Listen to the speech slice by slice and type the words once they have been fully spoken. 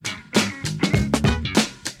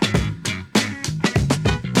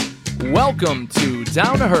Welcome to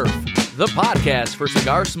Down to Herf, the podcast for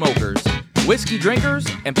cigar smokers, whiskey drinkers,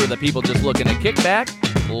 and for the people just looking to kick back,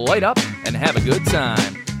 light up, and have a good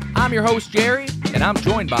time. I'm your host, Jerry, and I'm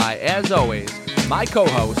joined by, as always, my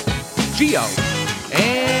co-host, Gio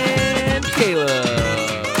and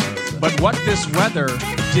Caleb. But what this weather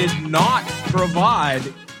did not provide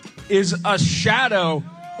is a shadow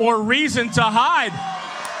or reason to hide.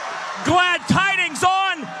 Glad tidings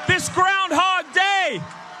on this Groundhog Day.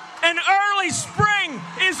 An early spring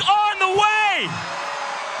is on the way.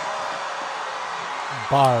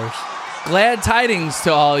 Bars. Glad tidings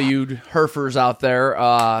to all you Herfers out there.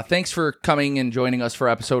 Thanks for coming and joining us for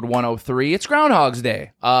episode 103. It's Groundhog's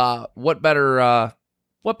Day. What better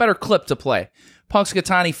clip to play?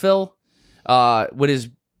 Punxsutawney Phil, with his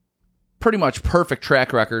pretty much perfect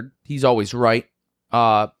track record. He's always right.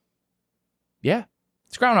 Yeah,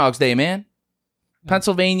 it's Groundhog's Day, man.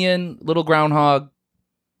 Pennsylvanian, little groundhog.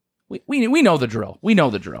 We know the drill. We know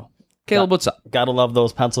the drill. Caleb, what's up? Gotta love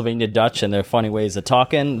those Pennsylvania Dutch and their funny ways of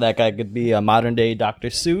talking. That guy could be a modern day Dr.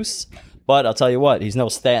 Seuss, but I'll tell you what, he's no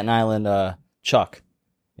Staten Island Chuck.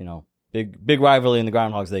 You know, big rivalry in the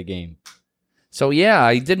Groundhog's Day game. So yeah,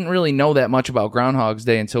 I didn't really know that much about Groundhog's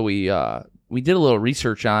Day until we did a little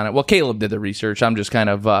research on it. Well, Caleb did the research. I'm just kind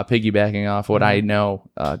of piggybacking off what I know,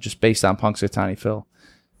 just based on Punxsutawney Phil.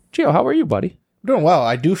 Gio, how are you, buddy? Doing well.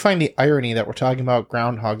 I do find the irony that we're talking about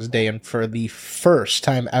Groundhog's Day, and for the first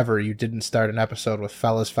time ever, you didn't start an episode with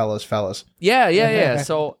fellas. Yeah.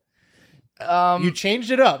 So, you changed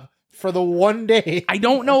it up for the one day. I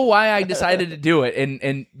don't know why I decided to do it,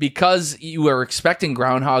 and because you were expecting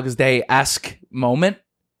Groundhog's Day-esque moment,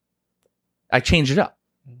 I changed it up.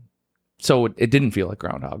 So it didn't feel like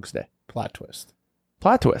Groundhog's Day. Plot twist.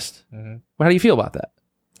 Mm-hmm. How do you feel about that?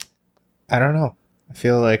 I don't know. I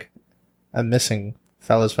feel like I'm missing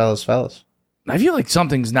fellas. I feel like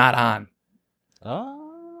something's not on.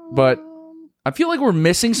 But I feel like we're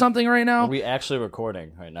missing something right now. Are we actually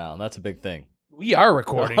recording right now? That's a big thing. We are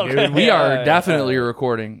recording, dude. We are definitely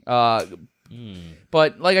recording.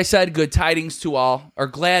 But like I said, good tidings to all, or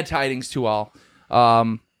glad tidings to all.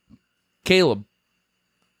 Caleb,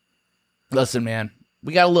 listen, man,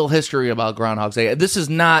 we got a little history about Groundhog's Day. This is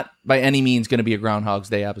not by any means going to be a Groundhog's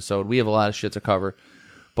Day episode. We have a lot of shit to cover.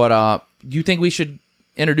 But do you think we should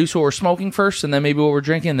introduce what we're smoking first, and then maybe what we're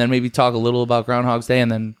drinking, and then maybe talk a little about Groundhog's Day, and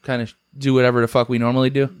then kind of do whatever the fuck we normally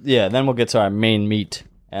do? Yeah, then we'll get to our main meat.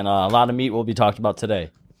 And a lot of meat will be talked about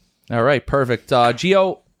today. All right, perfect.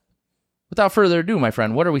 Gio, without further ado, my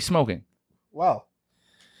friend, what are we smoking? Well,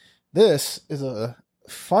 this is a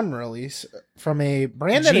fun release from a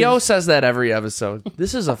brand that Gio says that every episode.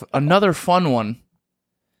 This is another fun one.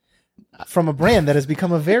 From a brand that has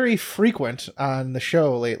become a very frequent on the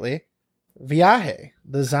show lately, Viaje,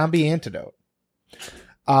 the zombie antidote.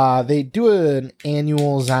 They do an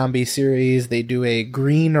annual zombie series. They do a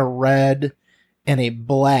green, a red, and a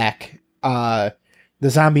black. The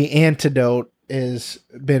zombie antidote has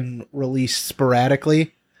been released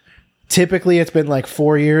sporadically. Typically, it's been like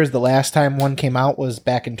 4 years. The last time one came out was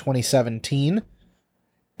back in 2017.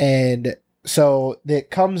 And so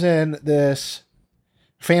it comes in this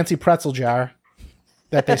fancy pretzel jar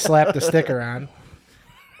that they slapped a sticker on.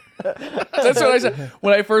 That's what I said.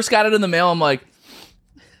 When I first got it in the mail, I'm like,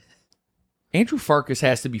 Andrew Farkas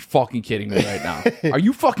has to be fucking kidding me right now. Are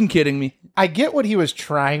you fucking kidding me? I get what he was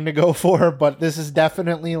trying to go for, but this is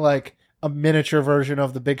definitely like a miniature version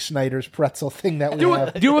of the Big Snyder's pretzel thing that we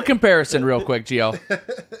have. Do a comparison real quick, Gio.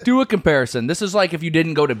 Do a comparison. This is like if you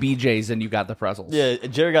didn't go to BJ's and you got the pretzels. Yeah,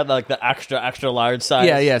 Jerry got like the extra large size.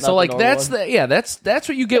 Yeah. So like that's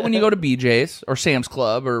what you get when you go to BJ's or Sam's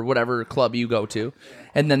Club or whatever club you go to.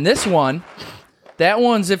 And then this one, that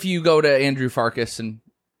one's if you go to Andrew Farkas and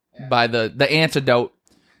buy the antidote.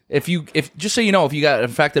 If just so you know, if you got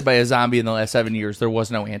infected by a zombie in the last 7 years, there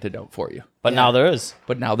was no antidote for you. But now there is.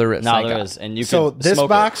 Now there is. And you so can this smoke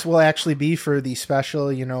box will actually be for the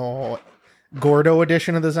special, Gordo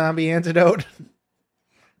edition of the zombie antidote.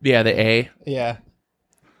 Yeah, the A. Yeah.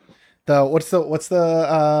 What's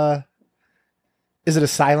the is it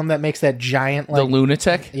Asylum that makes that giant the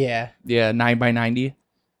lunatic? Yeah. Yeah, 9x90.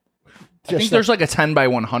 I think there's like a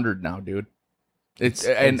 10x100 now, dude.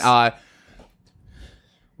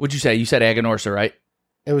 What'd you say? You said Aganorsa, right?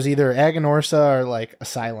 It was either Aganorsa or like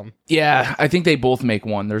Asylum. Yeah, I think they both make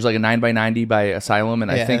one. There's like a 9x90 by Asylum,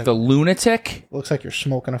 and I think the Lunatic looks like you're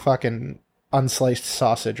smoking a fucking unsliced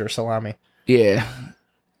sausage or salami. Yeah.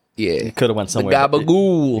 You could have went somewhere.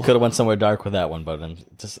 Gabagool. You could have went somewhere dark with that one, but I'm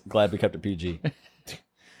just glad we kept it PG.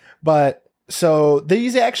 But so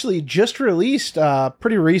these actually just released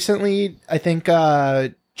pretty recently. I think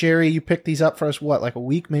Jerry, you picked these up for us. What, like a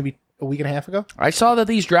week, maybe a week and a half ago. I saw that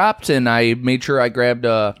these dropped, and I made sure I grabbed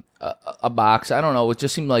a box. I don't know. It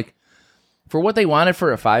just seemed like for what they wanted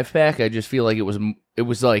for a 5-pack, I just feel like it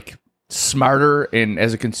was like smarter, and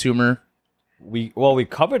as a consumer. We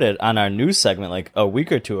covered it on our news segment like a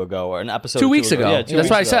week or two ago, or an episode 2 weeks ago. Yeah, That's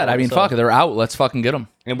what I said. I mean, fuck it, they're out. Let's fucking get them.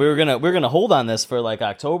 And we're gonna hold on this for like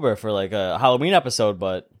October for like a Halloween episode,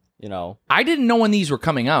 but I didn't know when these were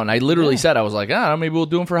coming out, and I literally said, I was like, maybe we'll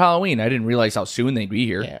do them for Halloween. I didn't realize how soon they'd be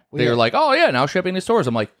here. Yeah, they were like, oh yeah, now shipping to stores.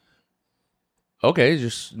 I'm like, okay,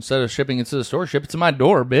 just instead of shipping it to the store, ship it to my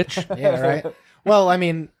door, bitch. Yeah, right. Well, I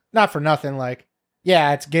mean, not for nothing. Like,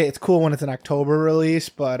 yeah, it's cool when it's an October release,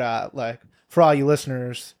 but like for all you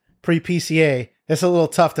listeners, pre-PCA, it's a little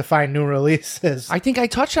tough to find new releases. I think I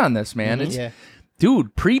touched on this, man. Mm-hmm.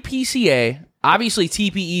 Dude, pre-PCA, obviously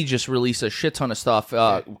TPE just released a shit ton of stuff.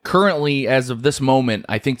 Currently, as of this moment,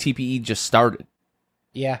 I think TPE just started.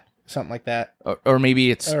 Yeah, something like that. Or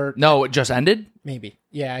maybe it just ended? Maybe.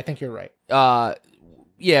 Yeah, I think you're right.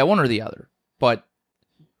 Yeah, one or the other. But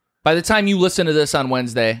by the time you listen to this on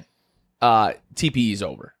Wednesday, TPE's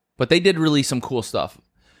over. But they did release some cool stuff.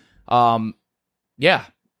 Yeah.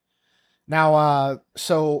 Now,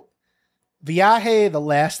 so Viaje, the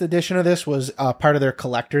last edition of this, was part of their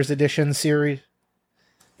collector's edition series.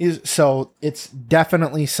 So it's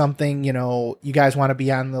definitely something, you guys want to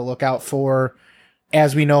be on the lookout for.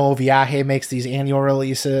 As we know, Viaje makes these annual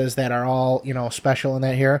releases that are all, special in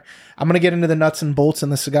that here. I'm going to get into the nuts and bolts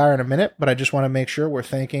in the cigar in a minute, but I just want to make sure we're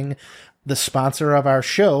thanking the sponsor of our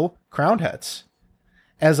show, Crowned Heads.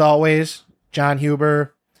 As always, John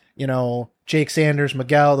Huber, Jake Sanders,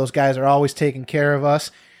 Miguel, those guys are always taking care of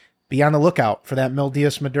us. Be on the lookout for that Mil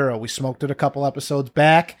Diaz Maduro. We smoked it a couple episodes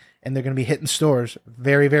back, and they're going to be hitting stores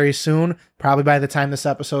very, very soon. Probably by the time this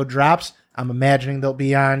episode drops, I'm imagining they'll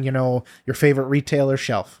be on, your favorite retailer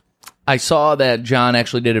shelf. I saw that John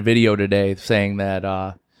actually did a video today saying that,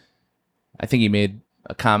 I think he made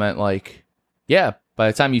a comment like, yeah, by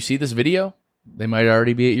the time you see this video, they might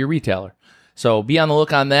already be at your retailer. So be on the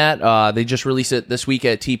look on that. They just released it this week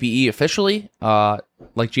at TPE officially.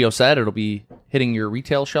 Like Gio said, it'll be hitting your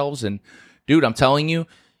retail shelves. And dude, I'm telling you,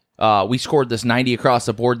 we scored this 90 across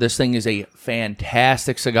the board. This thing is a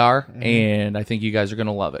fantastic cigar, and I think you guys are going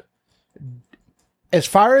to love it. As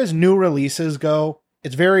far as new releases go,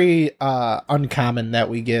 it's very uncommon that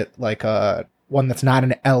we get like one that's not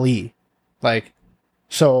an LE.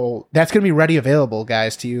 So that's going to be ready available,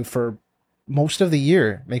 guys, to you for most of the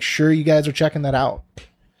year. Make sure you guys are checking that out.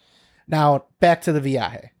 Now, back to the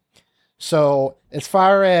Viaje. So as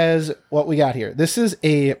far as what we got here, this is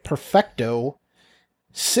a Perfecto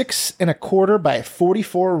 6 1/4 by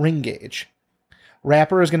 44 ring gauge.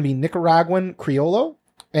 Wrapper is going to be Nicaraguan Criollo,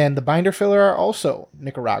 and the binder filler are also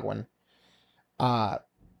Nicaraguan.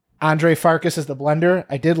 Andre Farkas is the blender.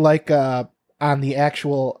 I did like on the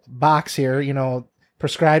actual box here,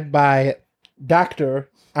 prescribed by Dr.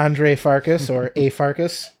 Andre Farkas or A.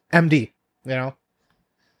 Farkas, MD,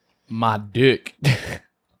 My dick.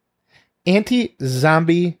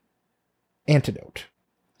 Anti-zombie antidote.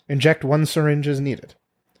 Inject 1 syringe as needed.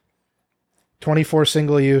 24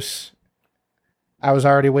 single use. I was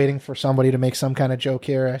already waiting for somebody to make some kind of joke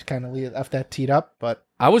here. I kind of left that teed up, but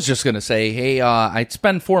I was just going to say, hey, it's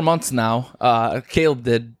been 4 months now. Caleb,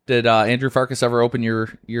 did Andrew Farkas ever open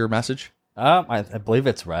your message? I believe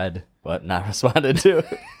it's red, but not responded to.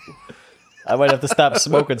 I might have to stop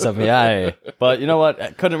smoking something. Yeah, but you know what?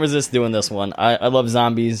 I couldn't resist doing this one. I love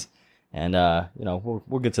zombies, and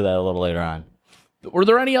we'll get to that a little later on. Were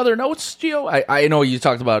there any other notes, Gio? I know you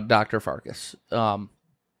talked about Dr. Farkas.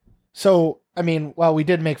 So, I mean, well, we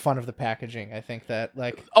did make fun of the packaging. I think that,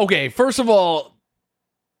 okay, first of all,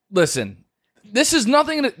 listen, this is no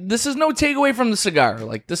takeaway from the cigar.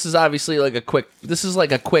 This is obviously like a quick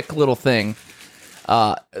little thing.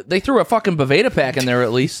 They threw a fucking Boveda pack in there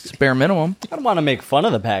at least, bare minimum. I don't want to make fun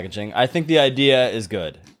of the packaging. I think the idea is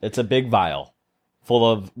good. It's a big vial full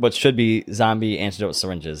of what should be zombie antidote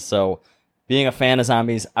syringes. So, being a fan of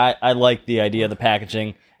zombies, I like the idea of the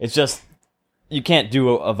packaging. It's just, you can't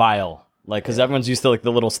do a vial, because everyone's used to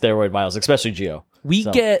the little steroid vials, especially Gio.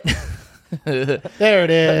 There it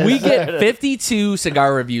is. We get 52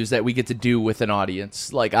 cigar reviews that we get to do with an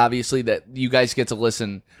audience. Obviously that you guys get to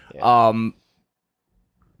listen. Yeah.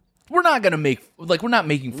 We're not gonna we're not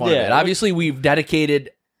making fun of it. Obviously, we're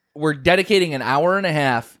dedicating an hour and a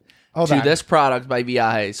half to this product by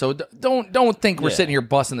Viaje. So don't think we're sitting here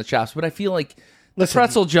busting the chops. But I feel like the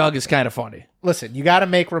pretzel jug is kind of funny. Listen, you got to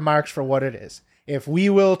make remarks for what it is. If we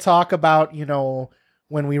will talk about,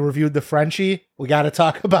 when we reviewed the Frenchie, we got to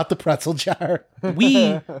talk about the pretzel jar.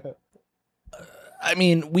 I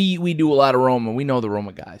mean, we do a lot of Roma. We know the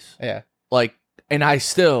Roma guys. Yeah. Like, and I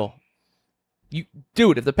still,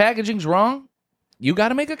 dude, if the packaging's wrong, you got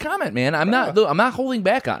to make a comment, man. I'm not holding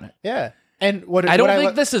back on it. Yeah. And I don't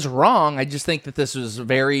think this is wrong. I just think that this was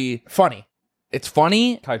very funny. It's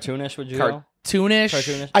funny, Cartoonish, would you go?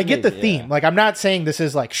 Cartoonish. I get the theme. Like, I'm not saying this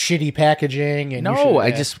is like shitty packaging. And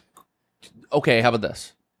Okay, how about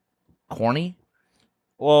this? Corny?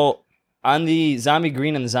 Well, on the zombie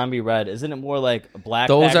green and the zombie red, isn't it more like black?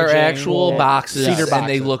 Those packaging? are actual boxes, Cedar and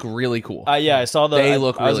they boxes. look really cool. Yeah, I saw the. They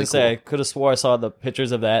look I was really gonna say, cool. I could have swore I saw the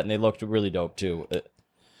pictures of that, and they looked really dope too.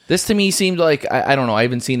 This to me seemed like I don't know. I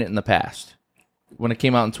haven't seen it in the past. When it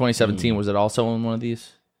came out in 2017, was it also in one of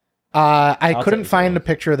these? I couldn't find a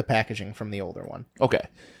picture of the packaging from the older one. Okay.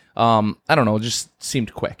 I don't know. It just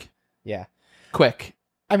seemed quick. Yeah. Quick.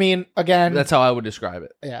 I mean, again, That's how I would describe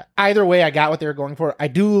it. yeah. Either way, I got what they were going for. I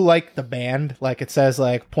do like the band. Like, it says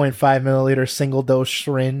like 0.5 milliliter single dose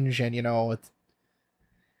syringe, and it's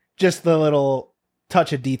just the little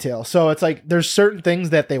touch of detail. So it's like there's certain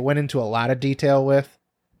things that they went into a lot of detail with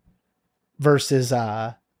versus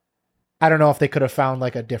I don't know if they could have found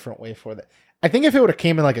like a different way for that. I think if it would have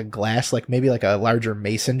came in like a glass, like maybe like a larger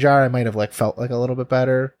mason jar, I might have like felt like a little bit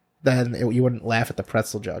better. Then you wouldn't laugh at the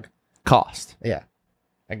pretzel jug. Cost. Yeah,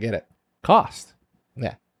 I get it. Cost.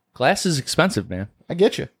 Yeah, Glass is expensive, man. I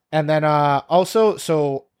get you. And then also,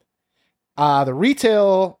 so the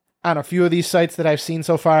retail on a few of these sites that I've seen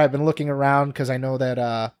so far, I've been looking around because I know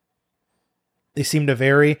that they seem to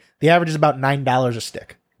vary. The average is about $9 a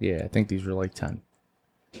stick. Yeah, I think these were like 10.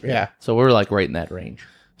 Yeah. So we're like right in that range.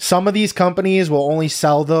 Some of these companies will only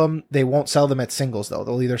sell them. They won't sell them at singles, though.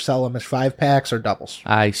 They'll either sell them as 5-packs or doubles.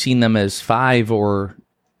 I've seen them as 5 or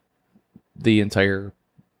the entire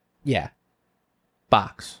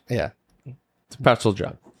box. Yeah. It's a pretzel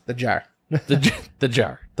jug. The jar. The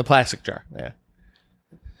jar. The plastic jar. Yeah.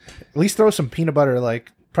 At least throw some peanut butter,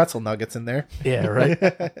 like pretzel nuggets in there. Yeah, right.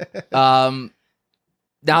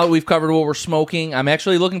 Now that we've covered what we're smoking, I'm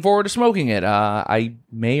actually looking forward to smoking it. I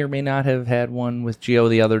may or may not have had one with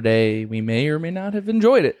Gio the other day. We may or may not have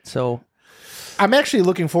enjoyed it. So I'm actually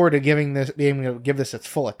looking forward to being able to give this its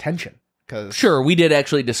full attention. Sure, we did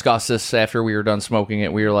actually discuss this after we were done smoking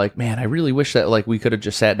it. We were like, man, I really wish that like we could have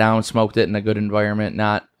just sat down and smoked it in a good environment,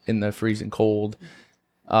 not in the freezing cold.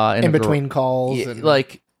 In between calls. Yeah, and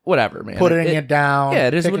like, whatever, man. Putting it down. Yeah,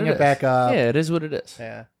 it is picking what it it back up. Yeah, it is what it is.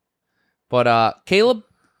 Yeah. But Caleb,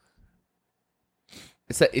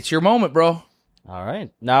 it's your moment, bro. All right.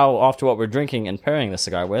 Now off to what we're drinking and pairing the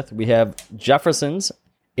cigar with. We have Jefferson's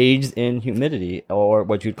Aged in Humidity, or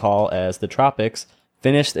what you'd call as the Tropics,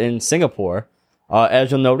 finished in Singapore.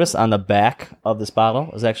 As you'll notice on the back of this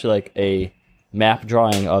bottle is actually like a map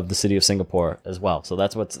drawing of the city of Singapore as well. So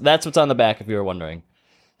that's what's on the back if you were wondering.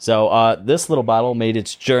 So this little bottle made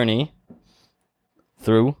its journey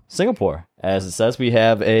through Singapore. As it says, we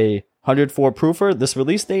have a 104 proofer. This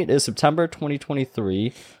release date is September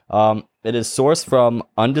 2023. It is sourced from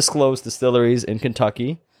undisclosed distilleries in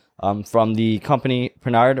Kentucky, from the company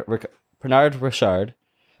Pernard Richard.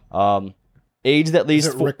 Aged at least...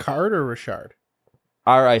 Is it Ricard or Richard?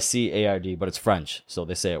 Ricard, but it's French, so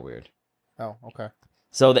they say it weird. Oh, okay.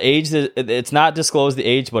 So the age, it's not disclosed the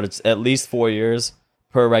age, but it's at least 4 years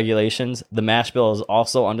per regulations. The mash bill is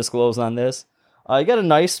also undisclosed on this. You got a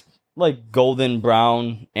nice, like, golden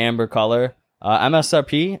brown amber color.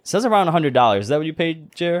 MSRP says around $100. Is that what you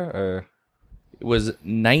paid, Jer? Or It was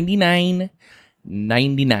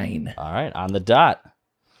 $99.99. all right, on the dot.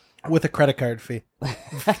 With a credit card fee.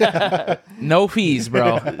 No fees,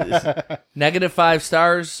 bro. -5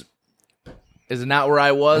 stars is not where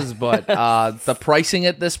I was, but the pricing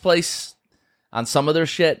at this place on some of their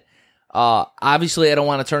shit. Obviously, I don't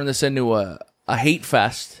want to turn this into a hate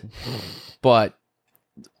fest, but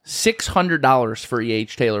 $600 for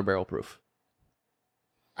EH Taylor Barrel Proof.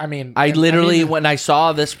 I mean, I literally, when I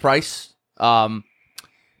saw this price, I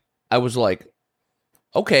was like,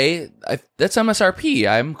 okay, that's MSRP.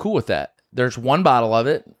 I'm cool with that. There's one bottle of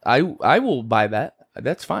it. I will buy that.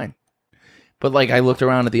 That's fine. But like, I looked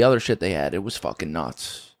around at the other shit they had. It was fucking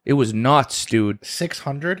nuts. It was nuts, dude.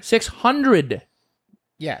 600? 600.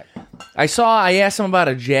 Yeah. I asked him about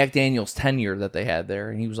a Jack Daniel's 10-year that they had there,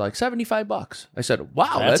 and he was like, $75. I said,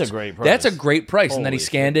 wow, That's a great price. That's a great price. And then he Holy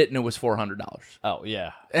scanned it, and it was $400. Oh,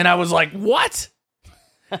 yeah. And I was like, what?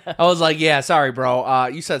 I was like, yeah, sorry, bro.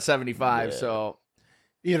 You said 75, so...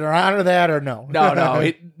 Either honor that or no.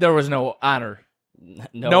 No, there was no honor.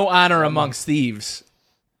 No honor amongst thieves.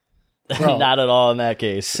 Bro, Not at all in that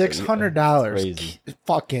case. $600. Crazy.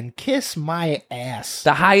 Fucking kiss my ass.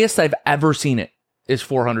 The highest I've ever seen it is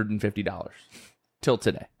 $450 till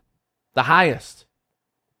today. The highest.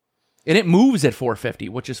 And it moves at 450,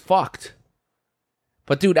 which is fucked.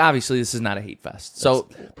 But, dude, obviously this is not a hate fest. So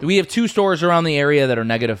we have 2 stores around the area that are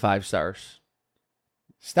 -5 stars.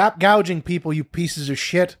 Stop gouging people, you pieces of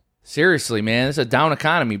shit. Seriously, man. It's a down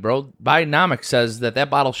economy, bro. Bidenomics says that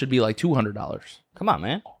bottle should be like $200. Come on,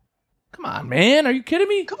 man. Come on, man. Are you kidding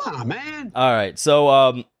me? Come on, man. All right,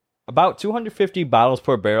 so about 250 bottles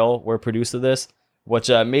per barrel were produced of this, which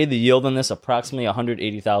made the yield on this approximately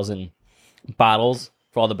 180,000 bottles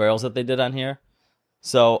for all the barrels that they did on here.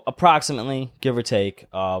 So approximately, give or take.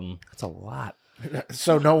 That's a lot.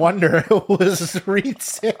 So no wonder it was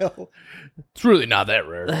retail. It's really not that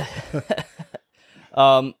rare.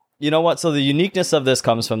 You know what? So the uniqueness of this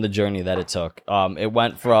comes from the journey that it took. It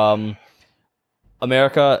went from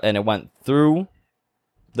America and it went through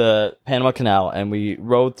the Panama Canal, and we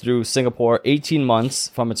rode through Singapore 18 months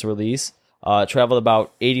from its release, traveled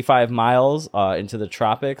about 85 miles into the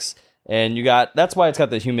tropics, and that's why it's got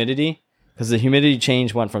the humidity, because the humidity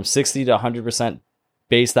change went from 60 to 100%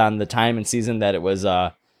 based on the time and season that it was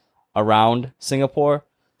around Singapore.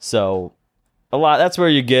 So that's where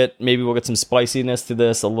maybe we'll get some spiciness to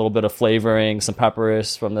this, a little bit of flavoring, some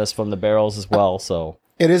peppers from the barrels as well. So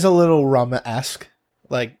it is a little rum-esque,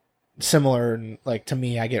 like similar, and like to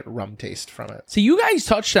me, I get rum taste from it. So you guys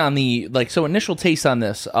touched on initial taste on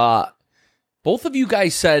this. Both of you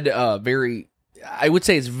guys said I would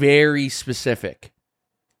say it's very specific.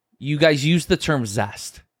 You guys used the term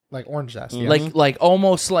zest. Like orange zest. Mm-hmm. Yeah. Like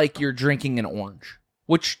almost like you're drinking an orange,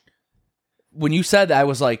 which when you said that, I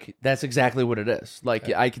was like, that's exactly what it is.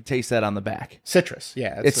 Like, I could taste that on the back. Citrus,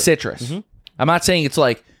 yeah. It's citrus. Mm-hmm. I'm not saying it's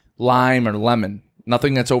like lime or lemon.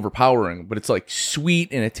 Nothing that's overpowering, but it's like sweet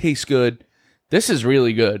and it tastes good. This is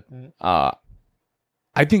really good. I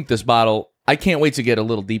think this bottle, I can't wait to get a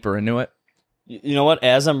little deeper into it. You know what?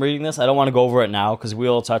 As I'm reading this, I don't want to go over it now because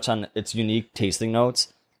we'll touch on its unique tasting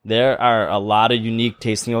notes. There are a lot of unique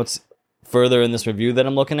tasting notes further in this review that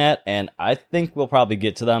I'm looking at, and I think we'll probably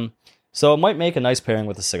get to them. So it might make a nice pairing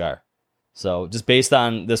with a cigar. So just based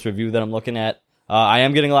on this review that I'm looking at, I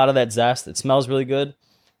am getting a lot of that zest. It smells really good.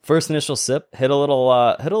 First initial sip hit a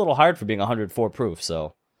little hard for being 104 proof.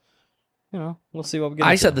 So, we'll see what we get.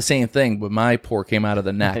 I said the same thing, but my pour came out of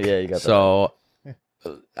the neck. Yeah, you got that. So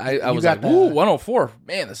I was like, ooh, 104.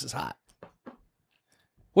 Man, this is hot.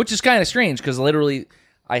 Which is kind of strange because literally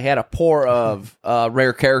I had a pour of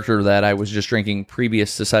Rare Character that I was just drinking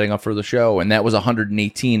previous to setting up for the show, and that was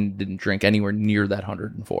 118. Didn't drink anywhere near that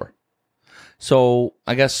 104. So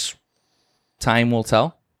I guess time will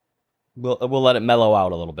tell. We'll let it mellow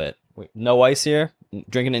out a little bit. No ice here,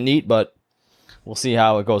 drinking it neat, but we'll see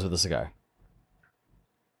how it goes with the cigar.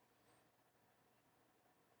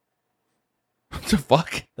 What the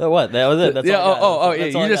fuck? What? That was it. That's yeah. all I got. Yeah.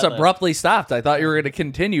 That's all You I just got there. abruptly stopped. I thought you were going to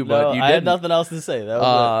continue, but No, you didn't. I had nothing else to say. That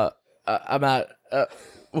was I'm not.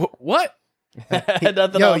 What? it. I had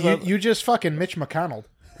nothing Yo, else. you just fucking Mitch McConnell.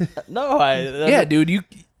 No, Yeah, dude.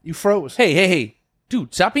 You froze. Hey,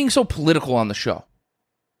 dude! Stop being so political on the show.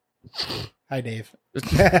 Hi, Dave.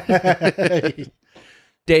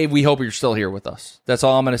 Dave, we hope you're still here with us. That's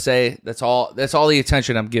all I'm going to say. That's all the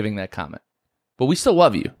attention I'm giving that comment. But we still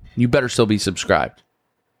love you. You better still be subscribed.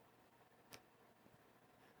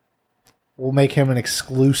 We'll make him an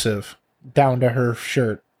exclusive Down to Herf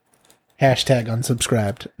shirt. Hashtag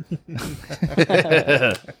unsubscribed.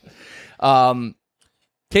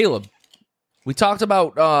 Caleb, we talked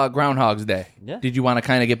about Groundhog's Day. Yeah. Did you want to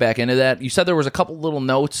kind of get back into that? You said there was a couple little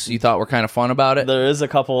notes you thought were kind of fun about it. There is a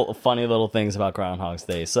couple of funny little things about Groundhog's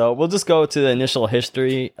Day. So we'll just go to the initial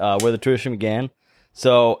history where the tradition began.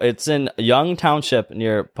 So it's in Young Township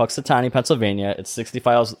near Puxatawny, Pennsylvania. It's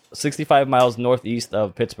 65 miles northeast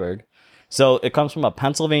of Pittsburgh. So it comes from a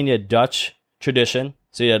Pennsylvania Dutch tradition.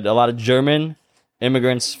 So you had a lot of German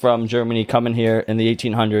immigrants from Germany coming here in the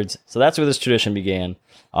 1800s. So that's where this tradition began.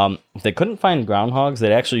 If they couldn't find groundhogs,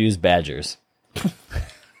 they'd actually use badgers.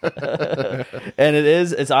 And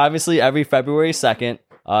it's obviously every February 2nd.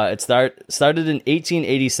 It started in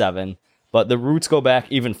 1887, but the roots go back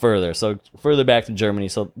even further. So further back to Germany.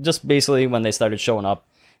 So just basically when they started showing up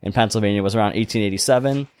in Pennsylvania was around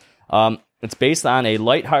 1887. It's based on a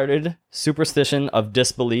lighthearted superstition of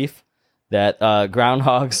disbelief that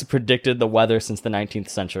groundhogs predicted the weather since the 19th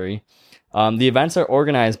century. The events are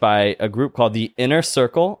organized by a group called the Inner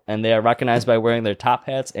Circle, and they are recognized by wearing their top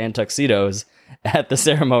hats and tuxedos at the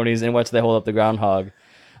ceremonies in which they hold up the groundhog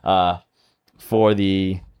for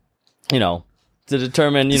the, to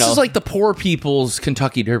determine, This is like the poor people's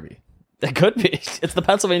Kentucky Derby. It could be. It's the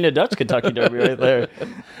Pennsylvania Dutch Kentucky Derby right there.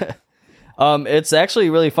 It's actually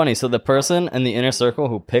really funny. So the person in the Inner Circle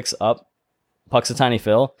who picks up Puxatawny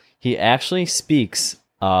Phil, he actually speaks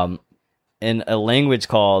in a language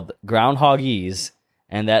called Groundhogese,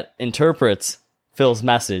 and that interprets Phil's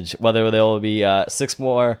message, whether there will be 6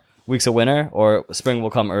 more weeks of winter or spring will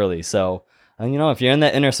come early. So, if you're in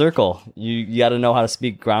that inner circle, you got to know how to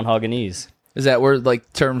speak Groundhoganese. Is that where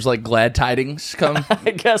like terms like glad tidings come?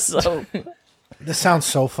 I guess so. This sounds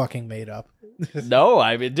so fucking made up. No,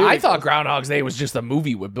 I mean, dude, I thought Groundhog's Day was just a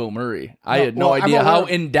movie with Bill Murray. I had no idea how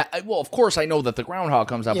in depth. Well, of course I know that the groundhog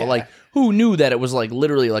comes up, but like, who knew that it was like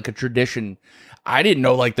literally like a tradition? I didn't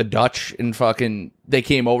know like the Dutch and fucking they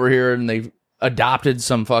came over here and they adopted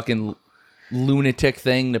some fucking lunatic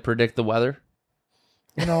thing to predict the weather.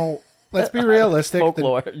 Let's be realistic.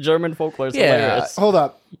 Folklore, German folklore is hilarious. Hold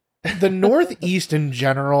up. The Northeast in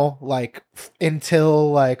general, like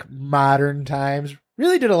until like modern times,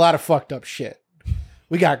 really did a lot of fucked up shit.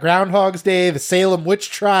 We got Groundhog's Day, the Salem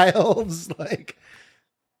witch trials, like.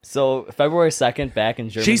 So February 2nd, back in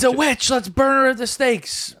Germany. She's a witch. Let's burn her at the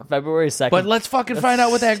stakes. February 2nd. But let's fucking find out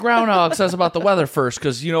what that groundhog says about the weather first,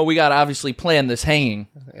 because we got to obviously plan this hanging.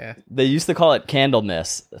 Yeah. They used to call it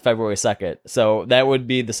Candlemas, February 2nd. So that would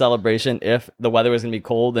be the celebration if the weather was going to be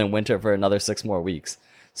cold and winter for another 6 more weeks.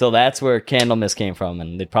 So that's where Candlemas came from,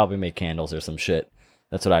 and they'd probably make candles or some shit.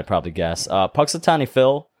 That's what I'd probably guess. Puxatawny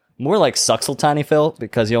Phil, more like Suxeltawny Phil,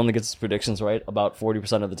 because he only gets his predictions right about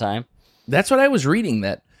 40% of the time. That's what I was reading,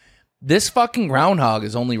 that this fucking groundhog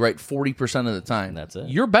is only right 40% of the time. That's it.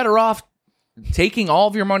 You're better off taking all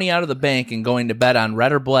of your money out of the bank and going to bet on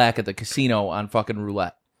red or black at the casino on fucking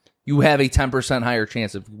roulette. You have a 10% higher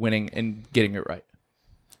chance of winning and getting it right.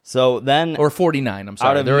 So then... Or 49, I'm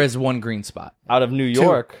sorry. There is one green spot. Out of New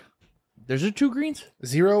York... There's 2 greens?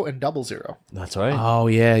 0 and 00. That's right. Oh,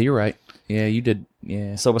 yeah, you're right. Yeah, you did.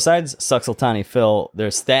 Yeah. So besides Suxeltawny Phil,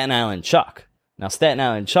 there's Staten Island Chuck. Now, Staten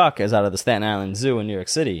Island Chuck is out of the Staten Island Zoo in New York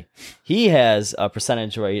City. He has a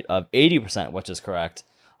percentage rate of 80%, which is correct.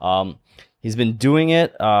 He's been doing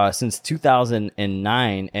it since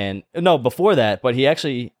 2009, and no, before that, but he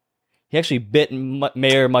actually bit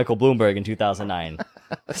Mayor Michael Bloomberg in 2009.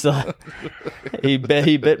 So he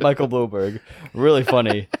bit Michael Bloomberg. Really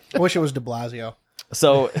funny. I wish it was de Blasio.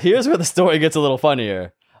 So here's where the story gets a little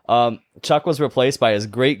funnier. Chuck was replaced by his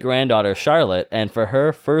great-granddaughter, Charlotte, and for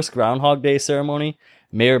her first Groundhog Day ceremony,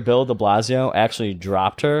 Mayor Bill de Blasio actually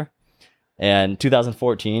dropped her in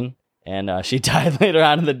 2014, and she died later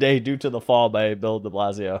on in the day due to the fall by Bill de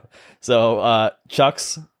Blasio. So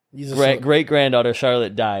Chuck's great-granddaughter,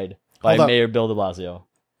 Charlotte, died by Mayor Bill de Blasio.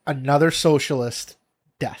 Another socialist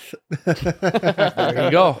death. There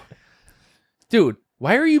you go. Dude,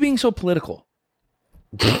 why are you being so political?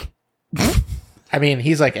 I mean,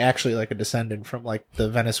 he's like actually like a descendant from like the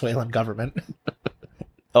Venezuelan government.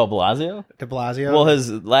 Oh, Blasio? De Blasio. Well,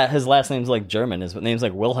 his last name's like German. His name's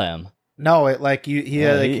like Wilhelm. No, he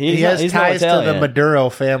has ties to the Maduro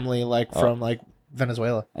family, like from like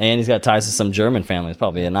Venezuela, and he's got ties to some German families.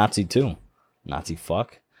 Probably a Nazi too. Nazi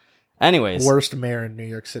fuck. Anyways, worst mayor in New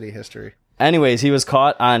York City history. Anyways, he was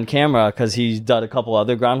caught on camera because he did a couple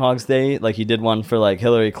other Groundhog's Day. Like he did one for like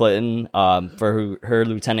Hillary Clinton for her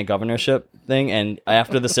lieutenant governorship thing. And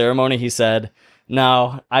after the ceremony, he said,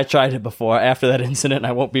 "No, I tried it before. After that incident,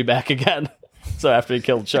 I won't be back again." So after he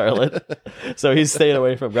killed Charlotte, so he stayed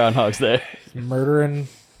away from Groundhog's Day. Murdering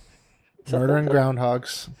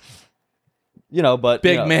groundhogs. But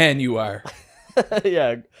big man you are.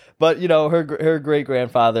 Yeah. But, her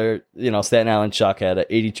great-grandfather, Staten Island Chuck had an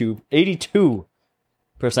 82%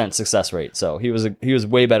 success rate. So he was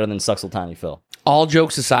way better than Suxeltawny Phil. All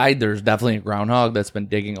jokes aside, there's definitely a groundhog that's been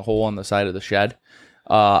digging a hole on the side of the shed.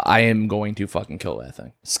 I am going to fucking kill that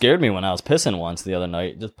thing. Scared me when I was pissing once the other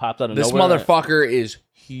night. It just popped out of nowhere. This motherfucker is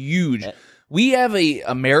huge. We have a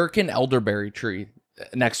American elderberry tree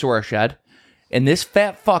next to our shed. And this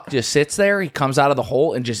fat fuck just sits there. He comes out of the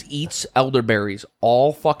hole and just eats elderberries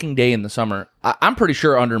all fucking day in the summer. I'm pretty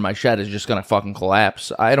sure under my shed is just going to fucking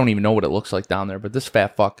collapse. I don't even know what it looks like down there, but this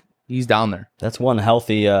fat fuck, he's down there. That's one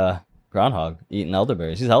healthy groundhog eating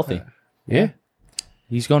elderberries. He's healthy. Yeah.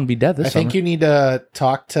 He's going to be dead this summer. I think you need to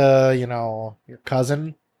talk to, your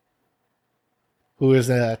cousin who is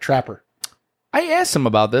a trapper. I asked him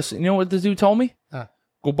about this. You know what the dude told me?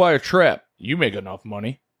 Go buy a trap. You make enough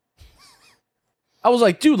money. I was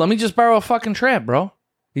like, dude, let me just borrow a fucking trap, bro.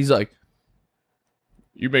 He's like,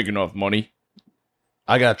 you make enough money.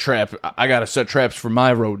 I got to set traps for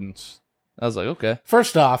my rodents. I was like, okay.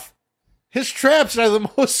 First off, his traps are the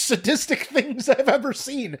most sadistic things I've ever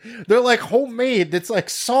seen. They're like homemade. It's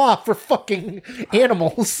like saw for fucking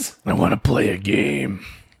animals. I want to play a game.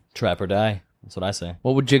 Trap or die. That's what I say.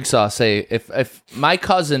 What would Jigsaw say? If my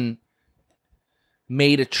cousin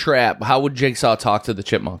made a trap, how would Jigsaw talk to the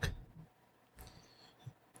chipmunk?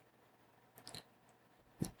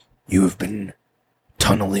 You have been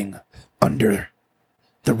tunneling under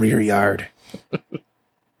the rear yard.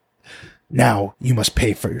 Now you must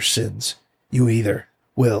pay for your sins. You either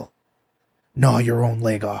will gnaw your own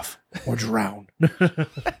leg off or drown.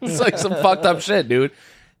 It's like some fucked up shit, dude.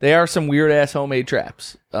 They are some weird ass homemade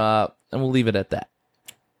traps. And we'll leave it at that.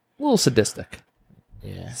 A little sadistic.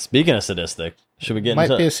 Yeah. Speaking of sadistic, should we get Might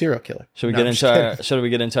into be a serial killer. should we No, get I'm just into our kidding. should we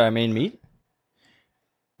get into our main meat?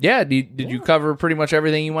 Yeah, did you cover pretty much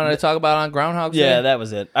everything you wanted to talk about on Groundhog's Day? Yeah, that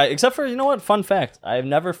was it. Except for, you know what? Fun fact: I've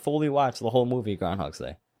never fully watched the whole movie Groundhog's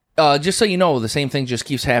Day. Just so you know, the same thing just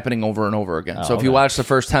keeps happening over and over again. So if you okay. watch the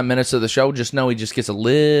first 10 minutes of the show, just know he just gets a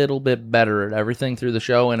little bit better at everything through the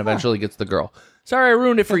show and eventually gets the girl. Sorry I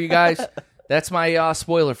ruined it for you guys. That's my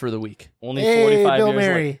spoiler for the week. Only Hey, 45 Bill years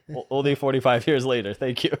Murray. only 45 years later.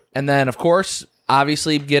 Thank you. And then, of course,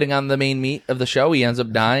 obviously getting on the main meat of the show, he ends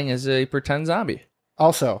up dying as a pretend zombie.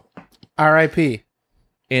 Also, R.I.P.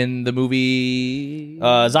 In the movie...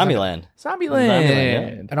 Zombieland.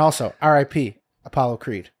 Zombieland. And also, R.I.P. Apollo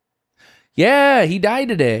Creed. Yeah, he died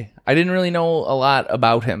today. I didn't really know a lot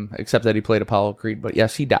about him, except that he played Apollo Creed. But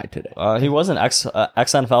yes, he died today. He was an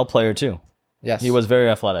ex-NFL player, too. Yes. He was very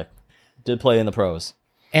athletic. Did play in the pros.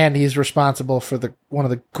 And he's responsible for one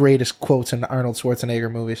of the greatest quotes in Arnold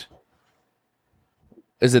Schwarzenegger movies.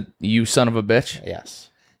 Is it "you son of a bitch"? Yes.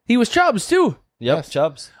 He was Chubbs, too. Yep, Yes.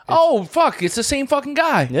 Chubbs. Oh, fuck. It's the same fucking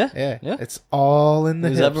guy. Yeah. Yeah. It's all in the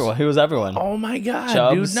He was hips. everyone. He was everyone. Oh, my God,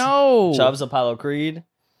 Chubbs, dude. No. Chubbs, Apollo Creed.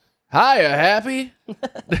 Hiya, Happy.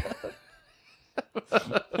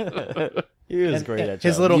 He was great at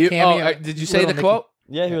His Chubbs. little cameo. Did you say Little the Nicky. quote?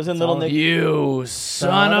 Yeah, he was in Little Nicky. You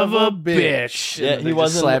son of a bitch. Yeah, And he they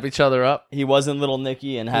wasn't- just slap each other up. He was in Little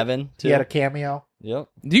Nicky in Heaven, too. He had a cameo. Yep.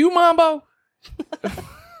 Do you, Mambo?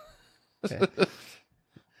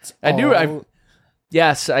 I do. All-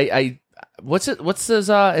 Yes, I. What's it? What's his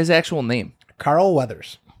actual name? Carl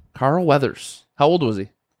Weathers, Carl Weathers. How old was he?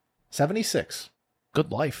 76. Good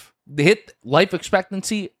life. They hit life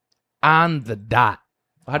expectancy on the dot.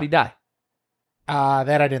 How'd he die?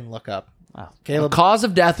 That I didn't look up. Wow. Caleb, Cause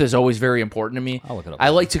of death is always very important to me. I'll look it up. I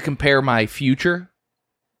like to compare my future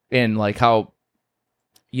and like how,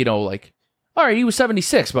 like, all right, he was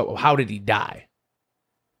 76, but how did he die?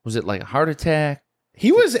 Was it like a heart attack?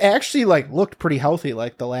 he was actually looked pretty healthy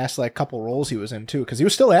the last couple roles he was in too, because he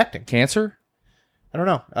was still acting. Cancer? I don't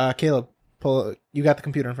know. Caleb, you got the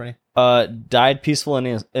computer in front of you. Died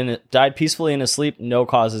peacefully in his sleep. No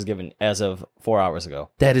causes given as of 4 hours ago.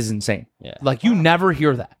 That is insane. Yeah. Like, you never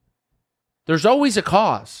hear that. There's always a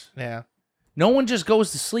cause. Yeah. No one just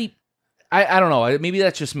goes to sleep. I don't know. Maybe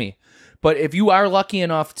that's just me. But if you are lucky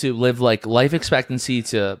enough to live life expectancy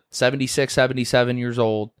to 76, 77 years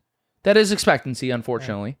old, that is expectancy,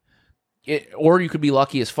 unfortunately. Or you could be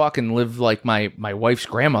lucky as fuck and live like my wife's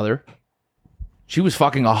grandmother. She was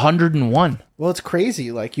fucking 101. Well, it's crazy.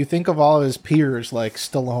 You think of all of his peers, like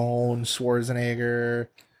Stallone, Schwarzenegger,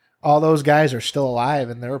 all those guys are still alive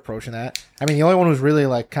and they're approaching that. I mean, the only one who's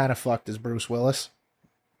really kind of fucked is Bruce Willis.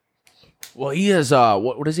 Well, he has,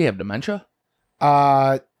 what does he have, dementia?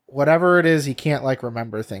 Whatever it is, he can't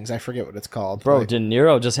remember things. I forget what it's called. Bro, De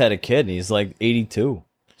Niro just had a kid, and he's 82.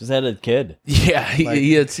 Just had a kid. Yeah,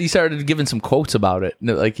 he started giving some quotes about it.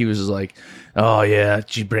 He was just like, oh yeah,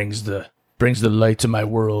 she brings the light to my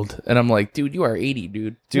world. And I'm like, dude, you are 80,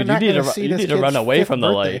 dude. Dude, You're not you gonna see need this to run kid's away fifth from the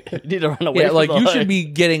light. birthday. You need to run away Yeah, from the light. you should be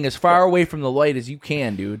getting as far away from the light as you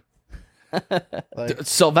can, dude.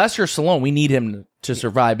 Sylvester Stallone, we need him to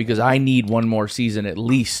survive because I need one more season at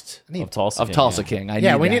least of Tulsa King.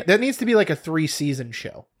 That needs to be a 3-season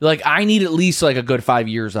show. I need at least a good 5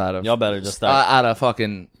 years out of Y'all better just start. out of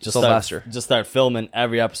fucking Sylvester. Just start filming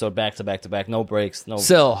every episode back to back to back. No breaks. No.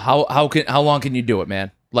 Sil, how long can you do it,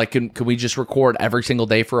 man? Can we just record every single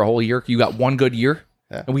day for a whole year? You got one good year,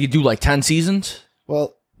 Yeah. and we could do 10 seasons.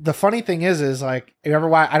 Well, the funny thing is you ever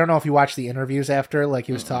watch? I don't know if you watched the interviews after,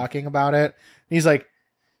 he was talking about it. He's like,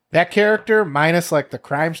 that character minus the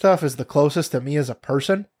crime stuff is the closest to me as a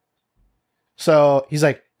person. So he's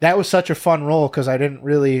like, that was such a fun role because I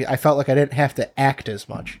felt like I didn't have to act as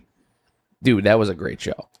much. Dude, that was a great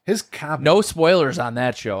show. His comedy. No spoilers on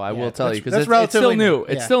that show, I will tell you, because it's still relatively new. new.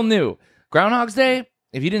 It's Yeah. still new. Groundhog's Day,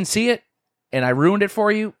 if you didn't see it and I ruined it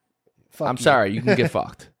for you, Fuck I'm you. sorry. You can get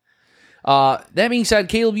fucked. That being said,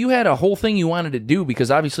 Caleb, you had a whole thing you wanted to do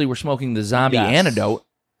because obviously we're smoking the zombie antidote.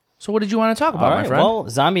 So what did you want to talk about, my friend? Well,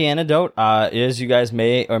 Zombie Antidote, as you guys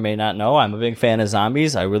may or may not know, I'm a big fan of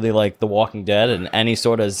zombies. I really like The Walking Dead and any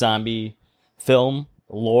sort of zombie film,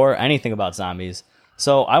 lore, anything about zombies.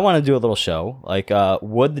 So I want to do a little show,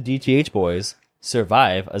 would the DTH boys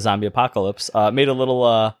survive a zombie apocalypse? Made a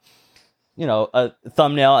little, a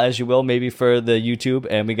thumbnail, as you will, maybe for the YouTube.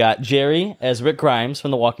 And we got Jerry as Rick Grimes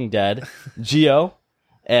from The Walking Dead, Gio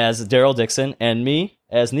as Daryl Dixon, and me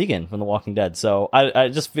as Negan from The Walking Dead. So I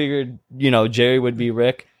just figured, Jerry would be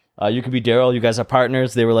Rick. You could be Daryl. You guys are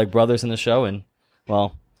partners. They were like brothers in the show. And,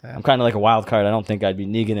 well, I'm kind of like a wild card. I don't think I'd be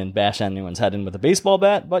Negan and bash anyone's head in with a baseball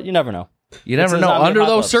bat, but you never know. You never know. Under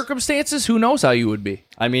those circumstances, who knows how you would be?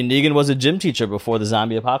 I mean, Negan was a gym teacher before the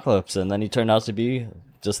zombie apocalypse, and then he turned out to be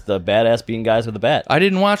just the badass beating guys with a bat. I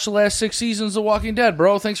didn't watch the last 6 seasons of Walking Dead,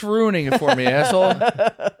 bro. Thanks for ruining it for me, asshole.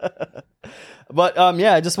 But,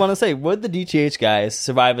 I just want to say, would the DTH guys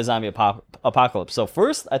survive a zombie apocalypse? So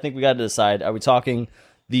first, I think we got to decide, are we talking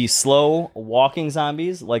the slow walking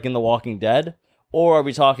zombies, like in The Walking Dead, or are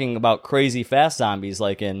we talking about crazy fast zombies,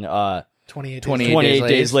 like in 28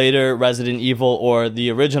 days later, Resident Evil, or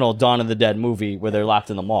the original Dawn of the Dead movie where they're locked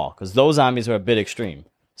in the mall? Because those zombies are a bit extreme.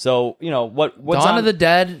 So, what Dawn of the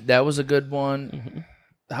Dead, that was a good one. Mm-hmm.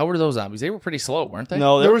 How were those zombies? They were pretty slow, weren't they?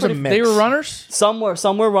 No, there was a mix. They were runners? Some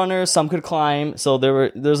were runners, some could climb. So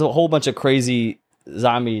there's a whole bunch of crazy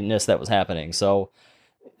zombie-ness that was happening. So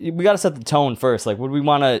we got to set the tone first. Like, would we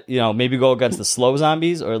want to, maybe go against the slow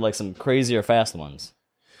zombies or like some crazy or fast ones?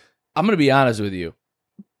 I'm going to be honest with you.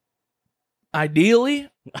 Ideally,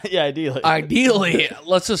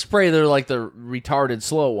 let's just pray they're like the retarded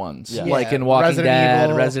slow ones, like in Walking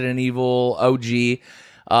Dead, Resident Evil, OG.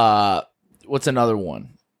 What's another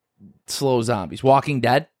one? Slow zombies. Walking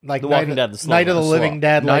Dead, like Walking Dead, the Night of the Living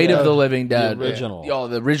Dead, Night of the Living Dead, the original. Oh,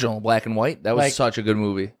 the original, black and white. That was such a good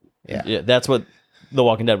movie. Yeah, that's what The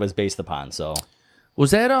Walking Dead was based upon. So.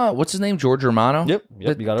 Was that what's his name? George Romano? Yep,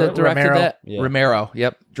 you got it. That directed Romero. that. Yeah. Romero.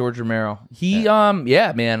 Yep, George Romero. He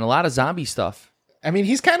man, a lot of zombie stuff. I mean,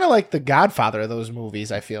 he's kind of like the godfather of those movies,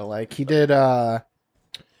 I feel like. He did Did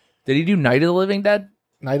he do Night of the Living Dead?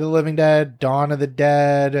 Night of the Living Dead, Dawn of the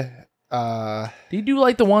Dead. Did he do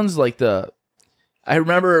like the ones like the I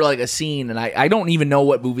remember like a scene, and I don't even know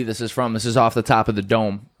what movie this is from. This is off the top of the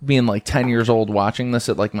dome. Being like 10 years old watching this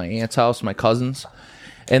at like my aunt's house, my cousin's.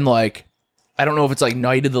 And like I don't know if it's like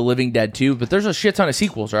Night of the Living Dead 2, but there's a shit ton of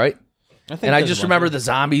sequels, right? I just remember the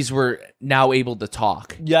zombies were now able to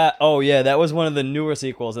talk. Yeah. Oh, yeah. That was one of the newer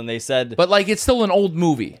sequels, and they said, but like it's still an old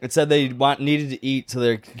movie. It said they needed to eat so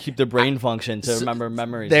they keep their brain function to remember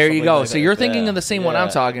memories. There you go. So you're thinking of the same one I'm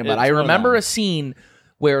talking about. I remember a scene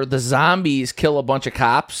where the zombies kill a bunch of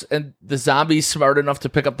cops, and the zombie's smart enough to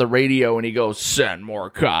pick up the radio, and he goes, "Send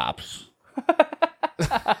more cops."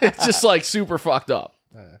 It's just like super fucked up.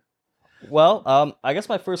 Well, I guess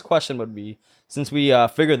my first question would be, since we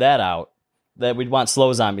figured that out, that we'd want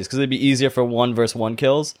slow zombies because it'd be easier for 1v1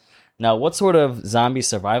 kills. Now, what sort of zombie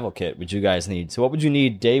survival kit would you guys need? So what would you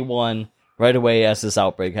need day one, right away as this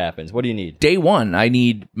outbreak happens? What do you need? Day one, I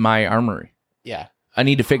need my armory. Yeah. I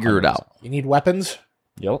need to figure it out. You need weapons.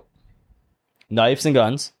 Yep. Knives and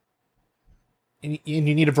guns. And you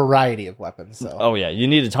need a variety of weapons. So. Oh, yeah. You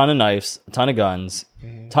need a ton of knives, a ton of guns,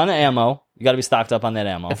 ton of ammo. You got to be stocked up on that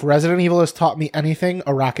ammo. If Resident Evil has taught me anything,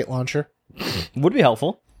 a rocket launcher. Would be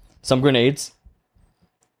helpful. Some grenades.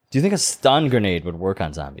 Do you think a stun grenade would work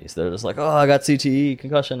on zombies? They're just like, oh, I got CTE,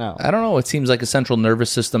 concussion now. I don't know. It seems like a central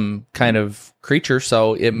nervous system kind of creature,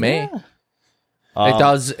 so it may. Yeah.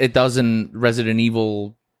 It does in Resident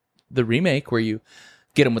Evil, the remake, where you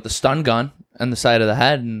get them with the stun gun on the side of the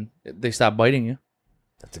head and they stop biting you.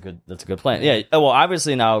 That's a good plan. Yeah. Well,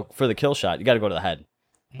 obviously now for the kill shot, you got to go to the head.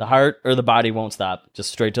 The heart or the body won't stop.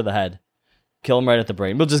 Just straight to the head. Kill him right at the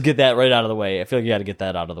brain. We'll just get that right out of the way. I feel like you got to get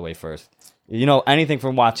that out of the way first. Anything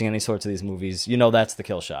from watching any sorts of these movies, that's the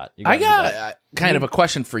kill shot. I got kind of a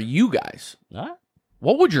question for you guys. Huh?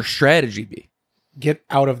 What would your strategy be? Get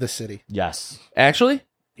out of the city. Yes. Actually?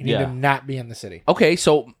 You need to not be in the city. Okay,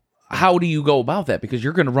 so how do you go about that? Because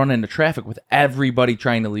you're going to run into traffic with everybody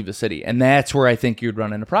trying to leave the city. And that's where I think you'd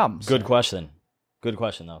run into problems. Good question. Good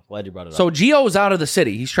question, though. Glad you brought it up. So Gio's out of the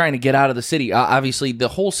city. He's trying to get out of the city. Obviously, the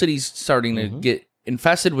whole city's starting to get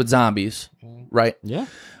infested with zombies, right? Yeah.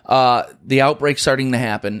 The outbreak's starting to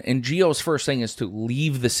happen. And Gio's first thing is to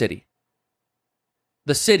leave the city.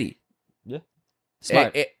 The city. Yeah.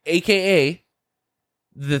 Smart. AKA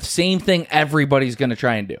the same thing everybody's going to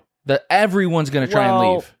try and do. Everyone's going to try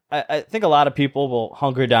and leave. I think a lot of people will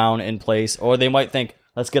hunker down in place, or they might think,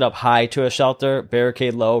 let's get up high to a shelter,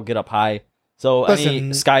 barricade low, get up high. So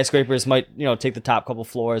any skyscrapers might, take the top couple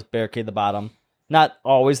floors, barricade the bottom. Not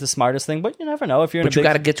always the smartest thing, but you never know if you're. But you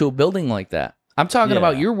got to get to a building like that. I'm talking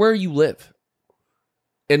about you're where you live,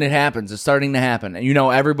 and it happens. It's starting to happen, and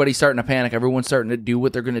everybody's starting to panic. Everyone's starting to do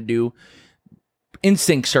what they're going to do.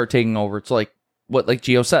 Instincts start taking over. It's like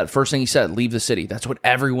Gio said. First thing he said, leave the city. That's what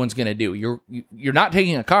everyone's going to do. You're not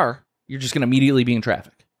taking a car. you're just going to immediately be in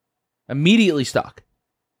traffic. Immediately stuck.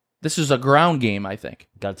 This is a ground game, I think.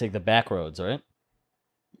 Got to take the back roads, right?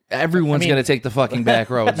 Everyone's going to take the fucking back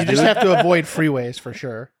roads. You just have to avoid freeways for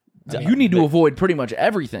sure. You need to avoid pretty much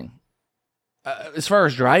everything. As far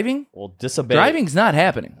as driving, Well, disobey. driving's not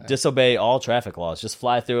happening. Disobey all traffic laws. Just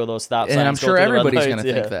fly through those stop signs. And I'm go sure through the red everybody's lights, going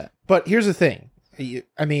to think that. But here's the thing. You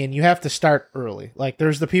have to start early. Like,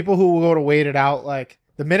 there's the people who will go to wait it out. Like,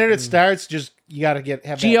 the minute it starts, just you got to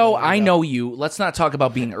have. Gio, that I know you. Let's not talk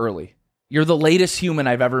about being early. You're the latest human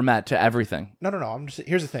I've ever met to everything. No.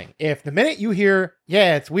 Here's the thing. If the minute you hear,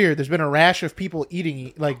 yeah, it's weird. There's been a rash of people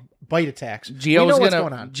eating like bite attacks. What's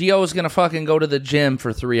going on. Gio's gonna fucking go to the gym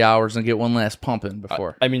for 3 hours and get one last pump in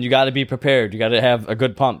before. I mean, you got to be prepared. You got to have a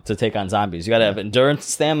good pump to take on zombies. You got to have endurance,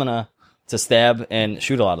 stamina to stab and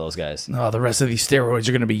shoot a lot of those guys. No, the rest of these steroids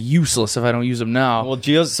are gonna be useless if I don't use them now. Well,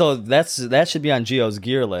 Gio's, so that should be on Gio's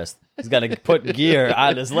gear list. He's got to put gear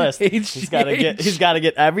on his list. He's got to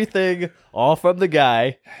get everything all from the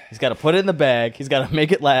guy. He's got to put it in the bag. He's got to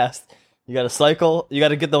make it last. You got to cycle. You got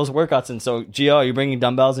to get those workouts in. So, Gio, are you bringing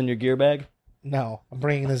dumbbells in your gear bag? No, I'm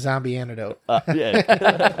bringing the zombie antidote.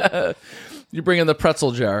 Yeah. You're bringing the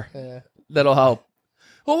pretzel jar. That'll help.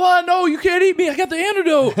 Hold on, no, you can't eat me. I got the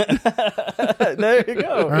antidote. There you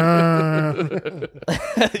go.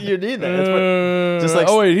 You need that. Just like,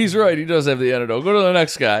 oh, wait, he's right. He does have the antidote. Go to the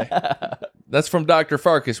next guy. That's from Dr.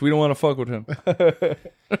 Farkas. We don't want to fuck with him.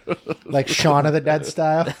 Like Shaun of the Dead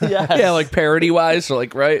style. yes. Yeah, like parody-wise. So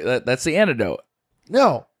like, right? That's the antidote.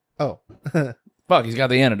 No. Oh. Fuck, he's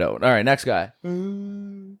got the antidote. All right, next guy.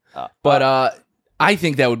 But I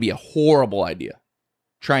think that would be a horrible idea.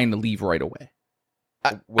 Trying to leave right away.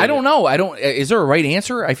 I don't know. Is there a right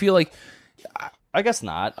answer? I feel like. I guess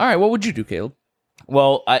not. All right, what would you do, Caleb?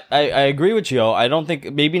 Well, I agree with you. I don't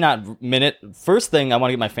think, maybe not minute. First thing, I want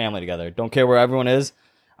to get my family together. Don't care where everyone is.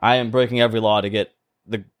 I am breaking every law to get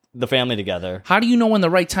the family together. How do you know when the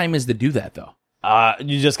right time is to do that, though?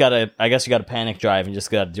 You just gotta, I guess you gotta panic drive and just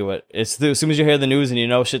gotta do it. As soon as you hear the news and you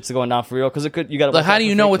know shit's going down for real, because you gotta. Like, how do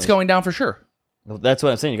you know what's going down for sure? That's what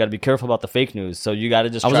I'm saying. You got to be careful about the fake news. So you got to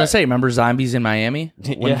just. I was gonna say, remember zombies in Miami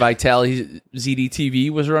when Yeah. Vitali ZDTV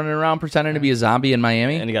was running around pretending to be a zombie in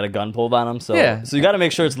Miami, and you got a gun pulled on him. So Yeah. So you got to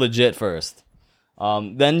make sure it's legit first.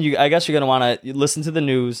 Then I guess you're gonna want to listen to the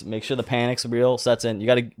news, make sure the panic's real sets in. You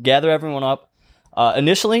got to gather everyone up.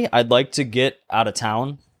 Initially, I'd like to get out of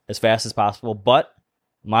town as fast as possible, but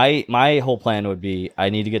my whole plan would be I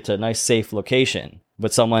need to get to a nice safe location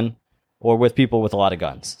with someone or with people with a lot of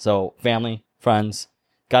guns. So family, friends,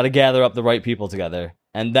 got to gather up the right people together.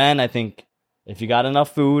 And then I think if you got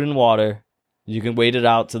enough food and water, you can wait it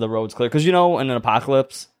out till the road's clear. Because, in an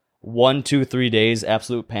apocalypse, 1, 2, 3 days,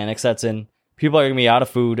 absolute panic sets in. People are going to be out of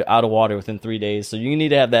food, out of water within 3 days. So you need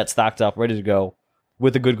to have that stocked up, ready to go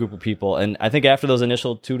with a good group of people. And I think after those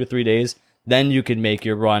initial 2 to 3 days, then you can make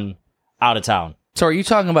your run out of town. So are you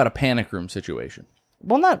talking about a panic room situation?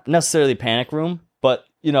 Well, not necessarily panic room, but,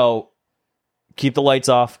 keep the lights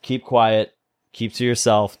off, keep quiet, keep to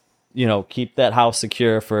yourself, keep that house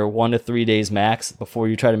secure for 1 to 3 days max before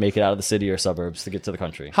you try to make it out of the city or suburbs to get to the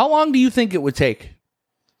country. How long do you think it would take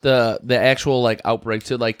the actual outbreak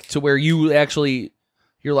to where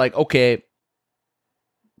you're like, okay,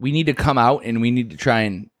 we need to come out and we need to try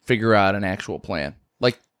and figure out an actual plan?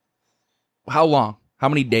 Like, how long? How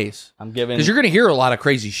many days? Because you're going to hear a lot of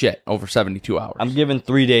crazy shit over 72 hours. I'm given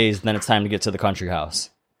 3 days, then it's time to get to the country house.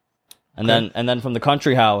 And then from the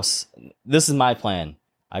country house, this is my plan.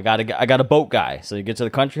 I got a boat guy. So you get to the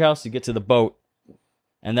country house, you get to the boat,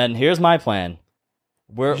 and then here's my plan.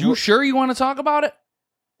 You sure you want to talk about it?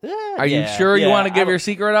 Are you sure you want to give your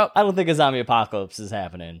secret up? I don't think a zombie apocalypse is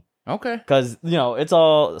happening. Okay. Because, it's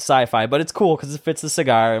all sci-fi, but it's cool because it fits the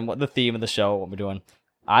cigar and what the theme of the show, what we're doing.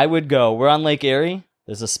 I would go, we're on Lake Erie.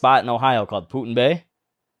 There's a spot in Ohio called Putin Bay.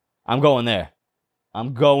 I'm going there.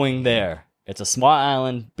 It's a small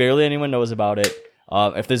island. Barely anyone knows about it.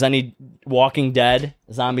 If there's any Walking Dead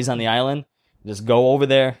zombies on the island, just go over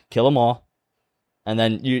there, kill them all. And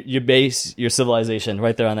then you base your civilization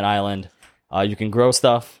right there on that island. You can grow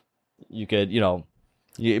stuff. You could, you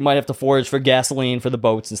might have to forage for gasoline for the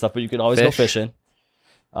boats and stuff, but you could always go fishing.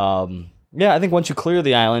 I think once you clear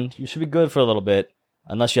the island, you should be good for a little bit.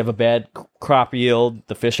 Unless you have a bad crop yield,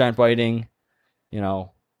 the fish aren't biting,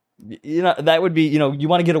 that would be, you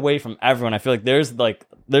want to get away from everyone. I feel like there's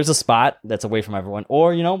a spot that's away from everyone.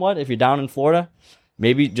 Or, you know what? If you're down in Florida,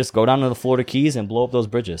 maybe just go down to the Florida Keys and blow up those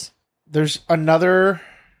bridges. There's another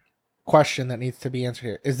question that needs to be answered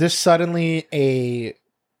here. Is this suddenly a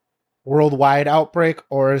worldwide outbreak,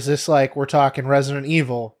 or is this like we're talking Resident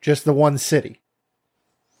Evil, just the one city?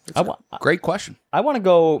 Great question. I want to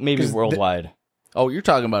go maybe 'Cause worldwide. Oh, you're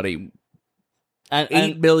talking about a And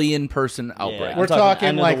 8 billion person outbreak. We're talking talking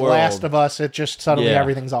end of like the world. Last of Us. It just suddenly Yeah.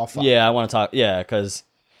 everything's all fucked. Yeah, I want to talk. Yeah, because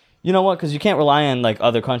you know what? Because you can't rely on like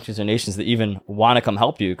other countries or nations that even want to come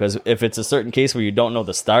help you. Because if it's a certain case where you don't know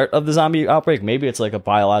the start of the zombie outbreak, maybe it's like a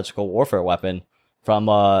biological warfare weapon from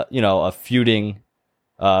a feuding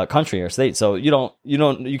country or state. So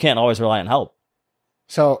you can't always rely on help.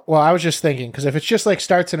 So, well, I was just thinking, because if it's just like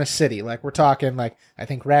starts in a city, like we're talking like, I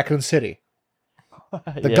think Raccoon City.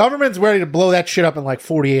 The Yeah. government's ready to blow that shit up in like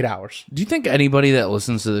 48 hours. Do you think anybody that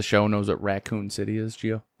listens to the show knows what Raccoon City is,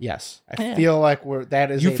 Gio? Yes. I feel like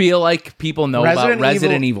You feel like people know about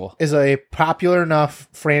Resident Evil. is a popular enough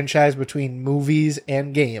franchise between movies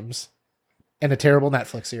and games and a terrible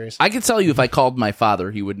Netflix series. I could tell you if I called my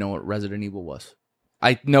father, he would know what Resident Evil was.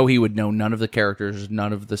 I know he would know none of the characters,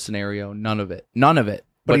 none of the scenario, none of it.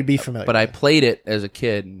 But he'd be familiar But I with it. played it as a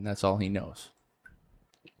kid, and that's all he knows.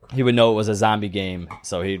 He would know it was a zombie game,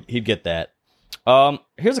 so he'd get that.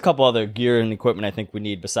 Here's a couple other gear and equipment I think we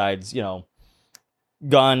need besides,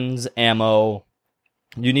 guns, ammo.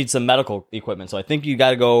 You need some medical equipment. So I think you got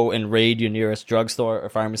to go and raid your nearest drugstore or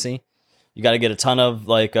pharmacy. You got to get a ton of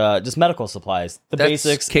just medical supplies, That's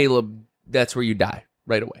basics. Caleb, that's where you die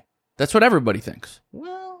right away. That's what everybody thinks.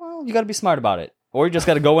 Well, you got to be smart about it. Or you just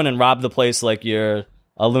got to go in and rob the place like you're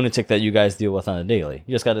a lunatic that you guys deal with on a daily.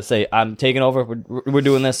 You just got to say, I'm taking over. We're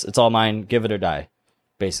doing this. It's all mine. Give it or die,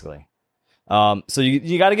 basically. So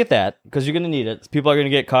you got to get that because you're going to need it. People are going to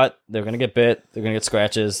get cut. They're going to get bit. They're going to get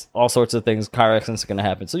scratches. All sorts of things. Car accidents are going to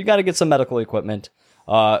happen. So you got to get some medical equipment.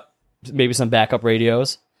 Maybe some backup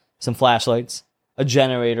radios, some flashlights, a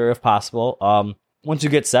generator if possible. Once you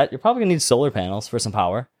get set, you're probably going to need solar panels for some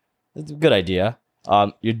power. It's a good idea.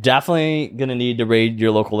 You're definitely going to need to raid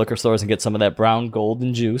your local liquor stores and get some of that brown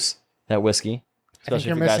golden juice, that whiskey. I think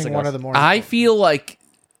you're for guys missing like one us. of the more. I feel like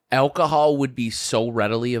alcohol would be so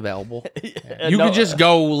readily available. You No- could just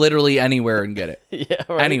go literally anywhere and get it. Yeah,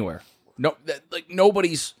 right. Anywhere. No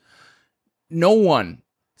one.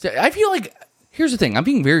 I feel like, here's the thing. I'm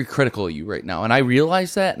being very critical of you right now, and I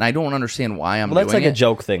realize that, and I don't understand why I'm Well, that's doing like it. a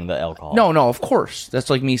joke thing, the alcohol. No, of course. That's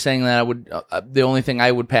like me saying that I would. The only thing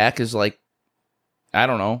I would pack is like, I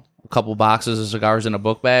don't know, a couple boxes of cigars in a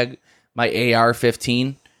book bag, my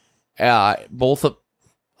AR-15,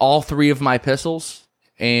 all three of my pistols,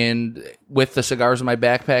 and with the cigars in my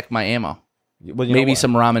backpack, my ammo. Well, you know Maybe what?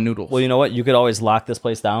 some ramen noodles. Well, you know what? You could always lock this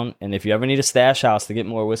place down, and if you ever need a stash house to get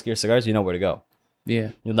more whiskey or cigars, you know where to go.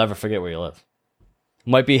 Yeah. You'll never forget where you live.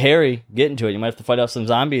 Might be hairy getting to it. You might have to fight off some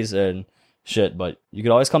zombies and shit, but you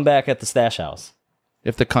could always come back at the stash house.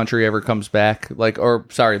 If the country ever comes back,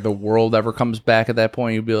 the world ever comes back at that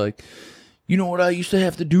point, you'd be like, you know what I used to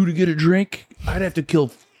have to do to get a drink? I'd have to kill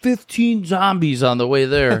 15 zombies on the way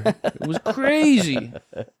there. It was crazy.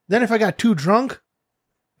 Then if I got too drunk,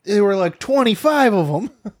 there were like 25 of them.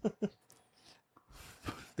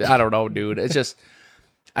 I don't know, dude. It's just,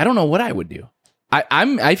 I don't know what I would do.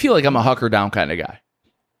 I feel like I'm a hucker down kind of guy.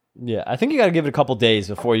 Yeah, I think you got to give it a couple days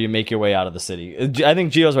before you make your way out of the city. I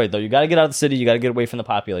think Gio's right, though. You got to get out of the city. You got to get away from the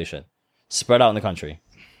population. Spread out in the country.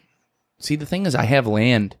 See, the thing is, I have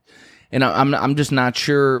land, and I'm just not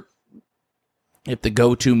sure if the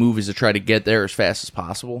go-to move is to try to get there as fast as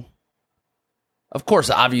possible. Of course,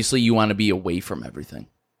 obviously, you want to be away from everything,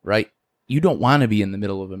 right? You don't want to be in the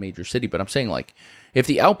middle of a major city, but I'm saying, like, if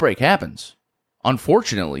the outbreak happens,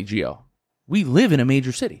 unfortunately, Gio, we live in a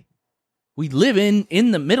major city. We live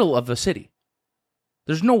in the middle of a city.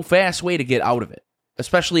 There's no fast way to get out of it,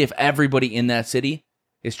 especially if everybody in that city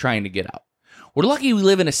is trying to get out. We're lucky we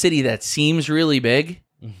live in a city that seems really big,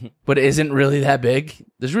 but isn't really that big.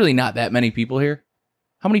 There's really not that many people here.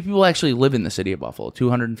 How many people actually live in the city of Buffalo?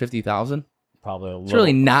 250,000? Probably a little. It's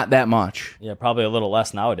really not that much. Yeah, probably a little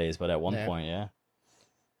less nowadays, but at one point, yeah.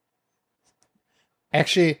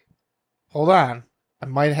 Actually, hold on. I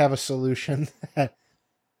might have a solution.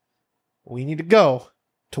 We need to go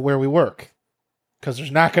to where we work because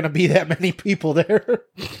there's not going to be that many people there.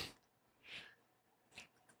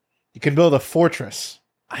 You can build a fortress.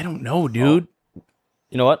 I don't know, dude.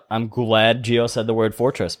 You know what? I'm glad Gio said the word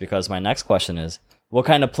fortress because my next question is, what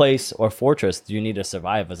kind of place or fortress do you need to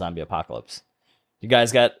survive a zombie apocalypse? You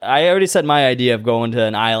guys I already said my idea of going to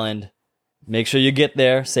an island. Make sure you get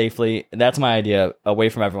there safely. That's my idea, away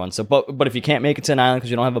from everyone. So, but if you can't make it to an island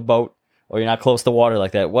because you don't have a boat or you're not close to water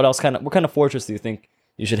like that, what kind of fortress do you think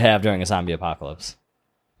you should have during a zombie apocalypse?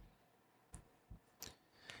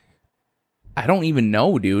 I don't even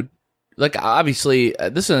know, dude. Like, obviously,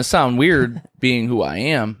 this is going to sound weird being who I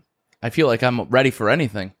am. I feel like I'm ready for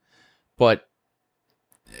anything. But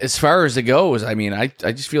as far as it goes, I mean, I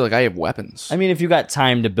just feel like I have weapons. I mean, if you got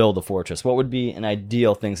time to build a fortress, what would be an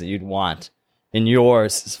ideal things that you'd want in your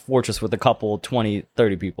fortress with a couple, 20,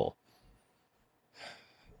 30 people?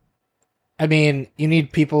 I mean, you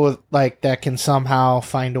need people with, like, that can somehow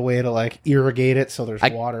find a way to, like, irrigate it so there's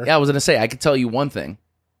water. Yeah, I was going to say, I could tell you one thing.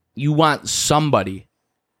 You want somebody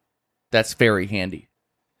that's very handy.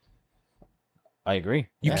 I agree.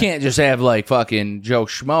 You can't just have, like, fucking Joe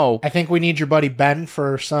Schmo. I think we need your buddy Ben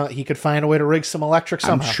for some. He could find a way to rig some electric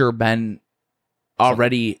somehow. I'm sure Ben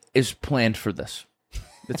already is planned for this.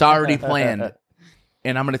 It's already planned.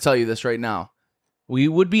 And I'm going to tell you this right now. We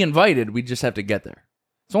would be invited. We just have to get there.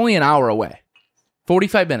 It's only an hour away.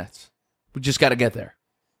 45 minutes. We just got to get there.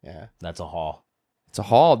 Yeah. That's a haul. It's a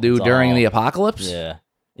haul, dude, during the apocalypse. Yeah.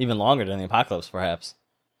 Even longer than the apocalypse, perhaps.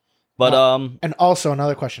 But, and also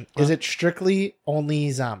another question. Is it strictly only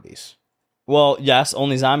zombies? Well, yes,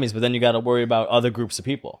 only zombies, but then you got to worry about other groups of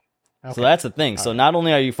people. Okay. So that's the thing. So not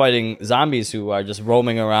only are you fighting zombies who are just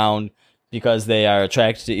roaming around because they are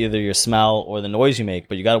attracted to either your smell or the noise you make,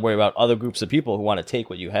 but you got to worry about other groups of people who want to take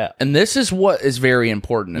what you have. And this is what is very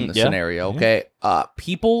important in the scenario, okay?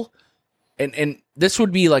 People, and this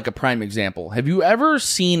would be like a prime example. Have you ever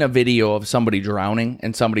seen a video of somebody drowning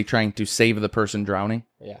and somebody trying to save the person drowning?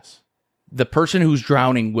 Yes. The person who's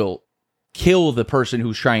drowning will kill the person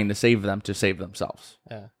who's trying to save them to save themselves.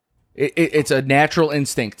 Yeah. It's a natural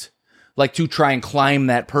instinct. Like, to try and climb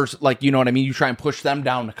that person, like, you know what I mean? You try and push them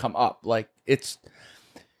down to come up. Like, it's,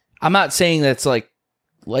 I'm not saying that's like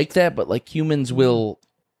that, but like humans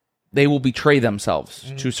they will betray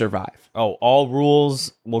themselves to survive. Oh, all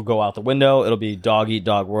rules will go out the window. It'll be dog eat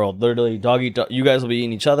dog world. Literally, dog eat dog. You guys will be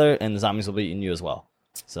eating each other, and the zombies will be eating you as well.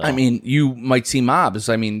 So, I mean, you might see mobs.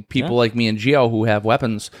 I mean, people like me and Gio who have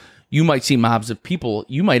weapons, you might see mobs of people.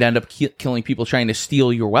 You might end up killing people trying to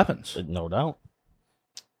steal your weapons. No doubt.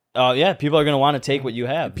 Yeah, people are going to want to take what you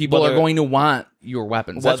have. People are going to want your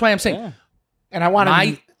weapons. That's why I'm saying. Yeah. And I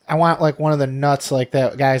want like one of the nuts like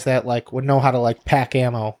that guys that like would know how to like pack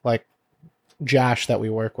ammo, like Josh that we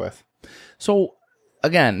work with. So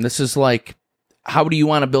again, this is like, how do you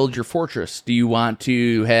want to build your fortress? Do you want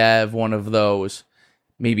to have one of those,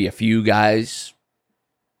 maybe a few guys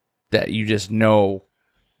that you just know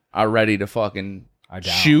are ready to fucking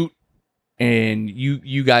shoot? And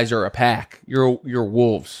you guys are a pack. You're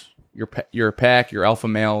wolves. You're a pack. You're alpha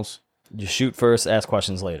males. You shoot first, ask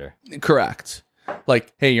questions later. Correct.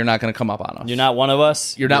 Like, hey, you're not going to come up on us. You're not one of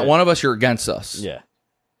us. You're not one of us. You're against us. Yeah.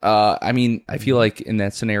 I mean, I feel like in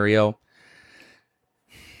that scenario,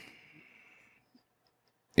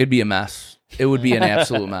 it'd be a mess. It would be an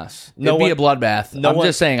absolute mess. It'd be a bloodbath. I'm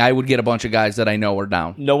just saying, I would get a bunch of guys that I know are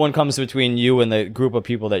down. No one comes between you and the group of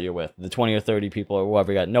people that you're with, the 20 or 30 people or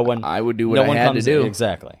whoever you got. No one. I would do what I had to do.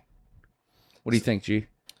 Exactly. What do you think, G?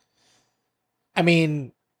 I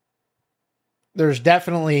mean, there's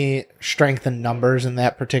definitely strength in numbers in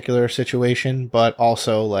that particular situation, but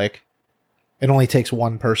also, like, it only takes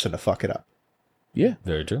one person to fuck it up. Yeah.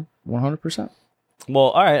 Very true. 100%. Well,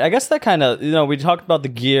 all right. I guess that kind of, we talked about the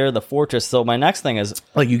gear, the fortress. So my next thing is,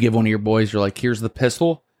 like, you give one of your boys, you're like, here's the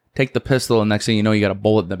pistol. Take the pistol, and next thing you know, you got a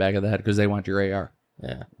bullet in the back of the head because they want your AR.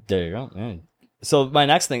 Yeah. There you go. Yeah. So my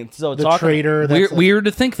next thing, so the traitor. Weird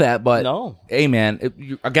to think that, but no. Hey,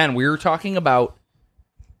 man, again, we were talking about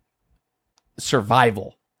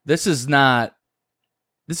survival. This is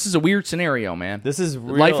a weird scenario, man. This is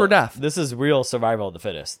real, life or death. This is real survival of the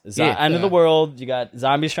fittest. It's end of the world. You got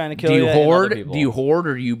zombies trying to kill you. Do you hoard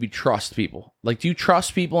or do you trust people? Like, do you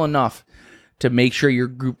trust people enough to make sure your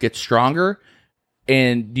group gets stronger?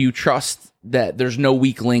 And do you trust that there's no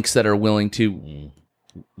weak links that are willing to?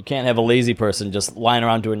 You can't have a lazy person just lying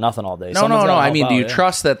around doing nothing all day. No. I mean, do you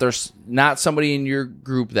trust that there's not somebody in your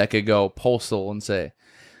group that could go postal and say,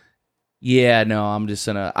 yeah, no,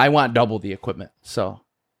 I want double the equipment. So.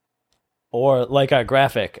 Or like our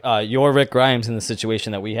graphic, you're Rick Grimes in the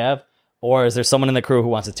situation that we have, or is there someone in the crew who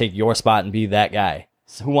wants to take your spot and be that guy?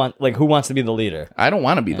 So who wants to be the leader? I don't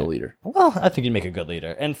want to be the leader. Well, I think you'd make a good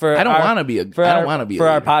leader. And I don't want to be for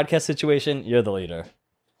our podcast situation, you're the leader.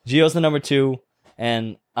 Gio's the number 2,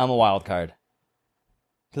 and I'm a wild card.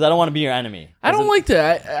 Because I don't want to be your enemy. I don't like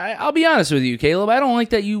that. I'll be honest with you, Caleb. I don't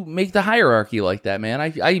like that you make the hierarchy like that, man.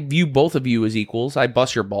 I view both of you as equals. I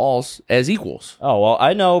bust your balls as equals. Oh, well,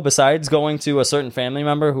 I know besides going to a certain family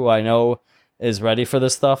member who I know is ready for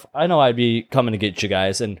this stuff, I know I'd be coming to get you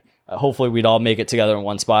guys, and hopefully we'd all make it together in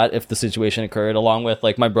one spot if the situation occurred, along with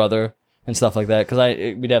like my brother and stuff like that, because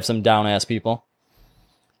we'd have some down-ass people.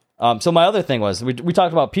 So my other thing was, we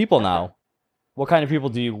talked about people now. What kind of people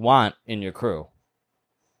do you want in your crew?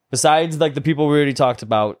 Besides, like, the people we already talked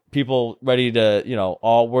about, people ready to,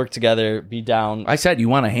 all work together, be down. I said you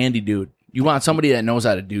want a handy dude. You want somebody that knows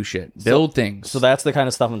how to do shit, build things. So that's the kind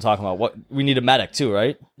of stuff I'm talking about. What we need a medic too,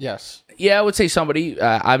 right? Yes. Yeah, I would say somebody.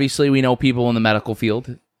 Obviously, we know people in the medical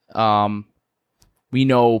field. We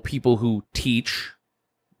know people who teach,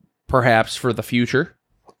 perhaps for the future.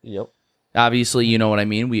 Yep. Obviously, you know what I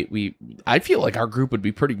mean. I feel like our group would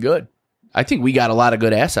be pretty good. I think we got a lot of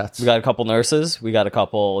good assets. We got a couple nurses. We got a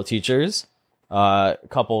couple teachers. A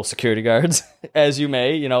couple security guards, as you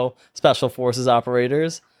may, special forces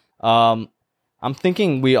operators. I'm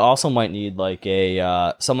thinking we also might need like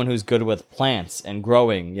a someone who's good with plants and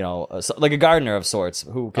growing, like a gardener of sorts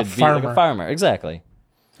who could be like a farmer. Exactly.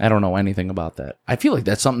 I don't know anything about that. I feel like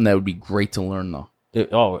that's something that would be great to learn, though.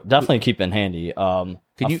 Definitely keep it handy. Can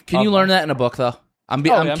you learn that in a book, though? I'm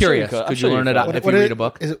curious. Sure could you learn it if you read a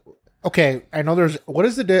book? Is it, okay, I know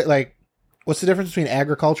what's the difference between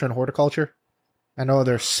agriculture and horticulture? I know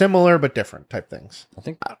they're similar but different type things.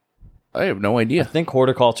 I have no idea. I think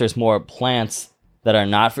horticulture is more plants that are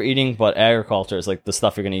not for eating, but agriculture is like the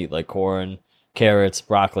stuff you're going to eat, like corn, carrots,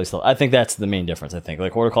 broccoli, stuff. I think that's the main difference, I think.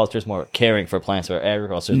 Like horticulture is more caring for plants, where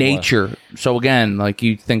agriculture is nature. More... So again, like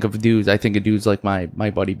you think of dudes, I think of dudes like my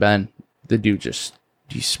buddy Ben. The dude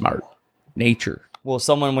he's smart. Nature. Well,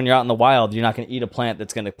 someone, when you're out in the wild, you're not going to eat a plant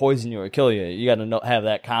that's going to poison you or kill you. You got to have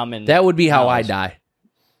that common... That would be how knowledge. I die.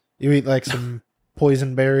 You eat like some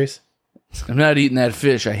poison berries? I'm not eating that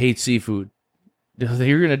fish. I hate seafood.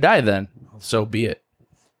 You're going to die then. So be it.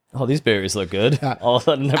 Oh, these berries look good. All of a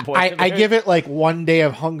sudden, they're poison I berries. give it like one day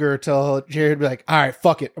of hunger till Jared would be like, all right,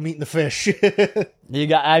 fuck it. I'm eating the fish. I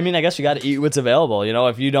guess you got to eat what's available.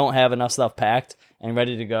 If you don't have enough stuff packed and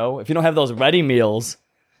ready to go, if you don't have those ready meals,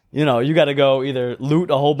 you got to go either loot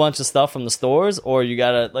a whole bunch of stuff from the stores, or you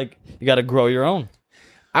got to grow your own.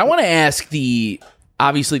 I want to ask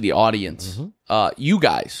obviously the audience, you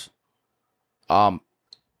guys,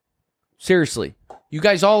 seriously, you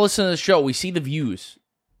guys all listen to the show. We see the views.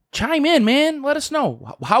 Chime in, man. Let us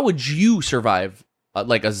know. How would you survive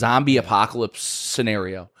like a zombie apocalypse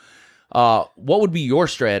scenario? What would be your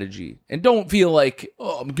strategy? And don't feel like,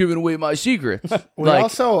 I'm giving away my secrets. We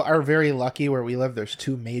also are very lucky where we live. There's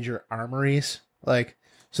 2 major armories. So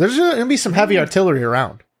there's going to be some heavy artillery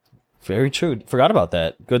around. Very true. Forgot about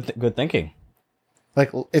that. Good thinking.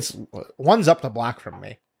 It's one's up the block from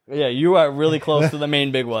me. Yeah, you are really close to the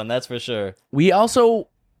main big one. That's for sure. We also,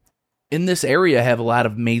 in this area, have a lot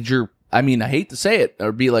of major, I hate to say it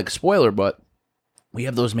or be like a spoiler, but we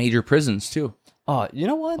have those major prisons too. Oh, you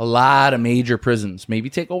know what? A lot of major prisons. Maybe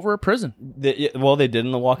take over a prison. They did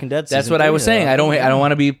in The Walking Dead. That's what I was saying. I don't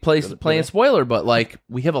want to be playing spoiler, but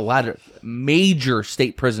we have a lot of major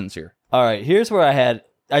state prisons here. All right, here's where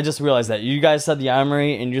I just realized that you guys said the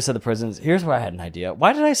armory and you said the prisons. Here's where I had an idea.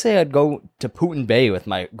 Why did I say I'd go to Putin Bay with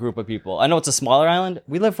my group of people? I know it's a smaller island.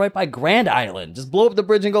 We live right by Grand Island. Just blow up the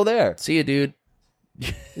bridge and go there. See you, dude.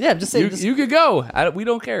 Yeah, I'm just saying. You could go. We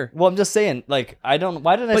don't care. Well, I'm just saying. Why did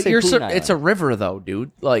I say Putin Island? It's a river, though,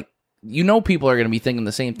 dude. People are going to be thinking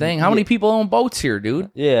the same thing. How many people own boats here, dude?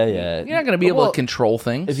 Yeah. You're not going to be able to control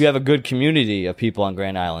things. If you have a good community of people on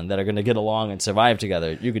Grand Island that are going to get along and survive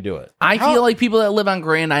together, you could do it. I feel like people that live on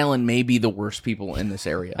Grand Island may be the worst people in this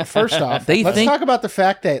area. First off, let's talk about the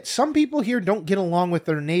fact that some people here don't get along with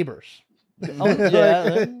their neighbors. Oh,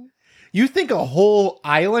 yeah. You think a whole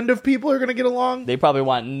island of people are going to get along? They probably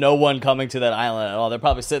want no one coming to that island at all. They're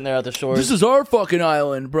probably sitting there at the shores. This is our fucking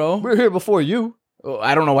island, bro. We're here before you.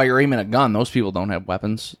 I don't know why you're aiming a gun. Those people don't have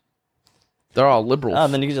weapons. They're all liberals. Oh,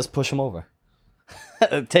 then you can just push them over.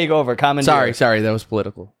 Take over. Commandeer. Sorry. That was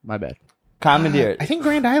political. My bad. Commandeer. I think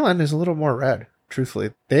Grand Island is a little more red,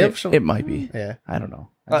 truthfully. They have some... It might be. Yeah. I don't know.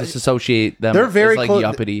 I just associate them they're very as close.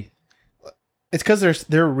 Yuppity. It's because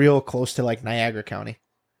they're real close to Niagara County.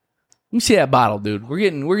 Let me see that bottle, dude. We're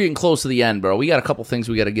getting close to the end, bro. We got a couple things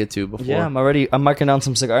we got to get to before. Yeah, I'm marking down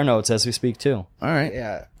some cigar notes as we speak too. All right.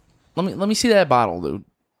 Yeah. Let me see that bottle, dude.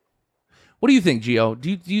 What do you think, Gio?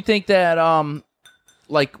 Do you think that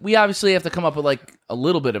we obviously have to come up with a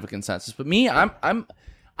little bit of a consensus, but me, I'm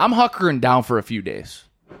hunkering down for a few days.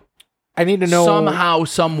 I need to know somehow,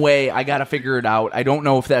 some way. I got to figure it out. I don't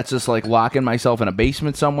know if that's just locking myself in a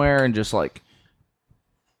basement somewhere and just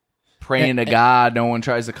praying to God no one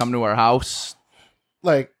tries to come to our house.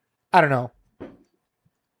 I don't know.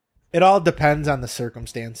 It all depends on the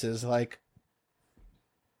circumstances.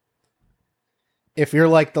 If you're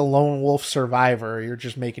the lone wolf survivor, you're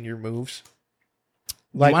just making your moves.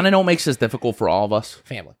 You want to know what makes this difficult for all of us?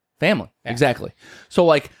 Family. Yeah. Exactly.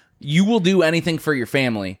 So you will do anything for your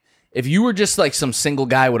family. If you were just some single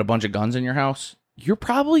guy with a bunch of guns in your house, you're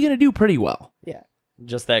probably going to do pretty well. Yeah.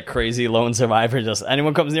 Just that crazy lone survivor. Just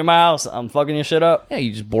anyone comes near my house, I'm fucking your shit up. Yeah,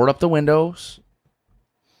 you just board up the windows,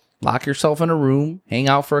 lock yourself in a room, hang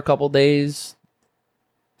out for a couple days.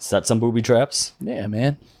 Set some booby traps. Yeah,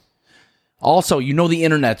 man. Also, the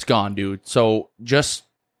internet's gone, dude. So just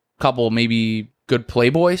a couple maybe good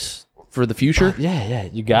Playboys for the future. Yeah.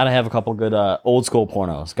 You gotta have a couple good old school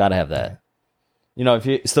pornos. Gotta have that. If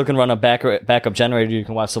you still can run a backup generator, you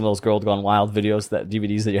can watch some of those Girls Gone Wild videos,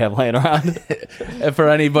 DVDs that you have laying around. And for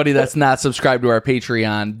anybody that's not subscribed to our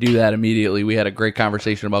Patreon, do that immediately. We had a great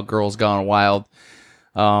conversation about Girls Gone Wild.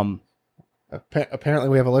 Apparently,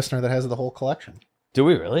 we have a listener that has the whole collection. Do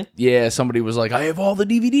we really? Yeah, somebody was like, I have all the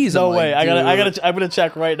DVDs. No I'm way. like, I'm gonna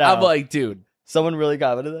check right now. I'm like, dude. Someone really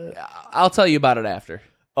commented that? I'll tell you about it after.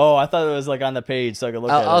 Oh, I thought it was like on the page so I could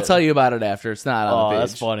look at it. I'll tell you about it after. It's not on the page.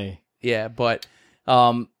 That's funny. Yeah, but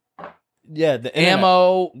yeah, the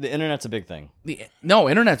ammo. The internet's a big thing. No,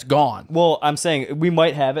 internet's gone. Well, I'm saying we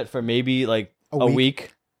might have it for maybe like a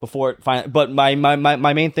week before it finally. But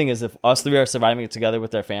my main thing is if us three are surviving it together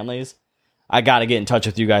with their families, I got to get in touch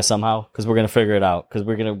with you guys somehow because we're going to figure it out because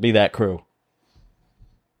we're going to be that crew.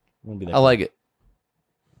 I like it.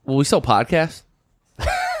 Will we still podcast?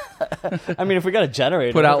 I mean, if we got a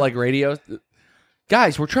generator. Put out like radios.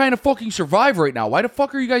 Guys, we're trying to fucking survive right now. Why the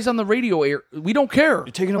fuck are you guys on the radio air? We don't care. You're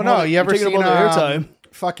taking Well, no, you ever seen the airtime?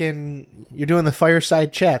 Fucking, you're doing the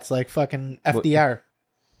fireside chats like fucking FDR.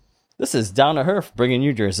 This is Down to Herf bringing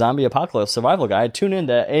you your zombie apocalypse survival guide. Tune in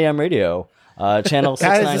to AM Radio, channel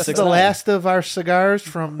 6969. Guys, this is the last of our cigars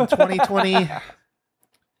from 2020.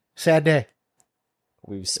 Sad day.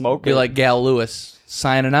 We've smoked. Be like Gal Lewis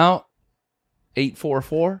signing out.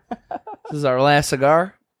 844. This is our last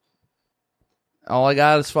cigar. All I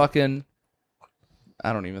got is fucking.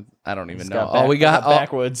 I don't even know. All we got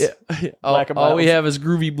backwards. All we have is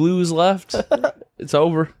Groovy Blues left. It's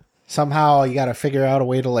over. Somehow you got to figure out a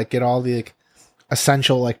way to like get all the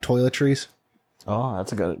essential like toiletries. Oh,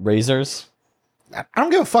 that's a good razors. I don't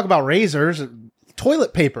give a fuck about razors.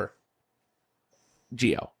 Toilet paper.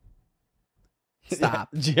 Geo. Stop.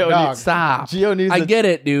 Stop. Geo needs. I get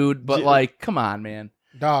it, dude, but like, come on, man.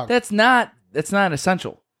 Dog. That's not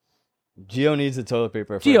essential. Geo needs the toilet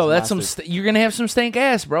paper. Geo, that's you're gonna have some stank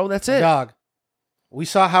ass, bro. That's it. Dog. We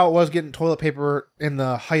saw how it was getting toilet paper in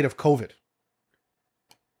the height of COVID.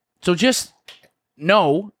 So just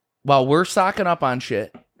know, while we're stocking up on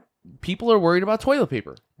shit, people are worried about toilet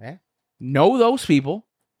paper. Yeah. Know those people,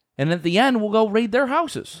 and at the end, we'll go raid their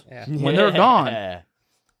houses when they're gone.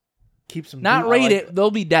 Keep some. Not raid it;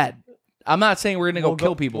 they'll be dead. I'm not saying we're gonna go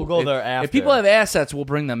kill people. We'll go there after. If people have assets, we'll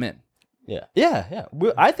bring them in. Yeah.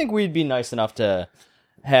 I think we'd be nice enough to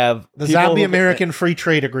have the Zombie American Free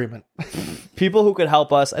Trade Agreement. People who could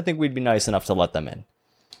help us. I think we'd be nice enough to let them in.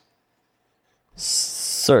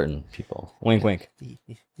 Certain people. Wink, wink.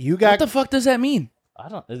 You got what the fuck does that mean? I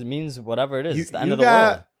don't. It means whatever it is. It's the end you of the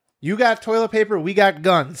world. You got toilet paper. We got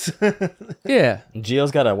guns. Yeah.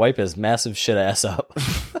 Gio's got to wipe his massive shit ass up.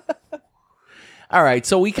 All right.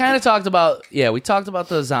 So we kind of talked about. Yeah, we talked about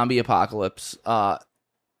the zombie apocalypse.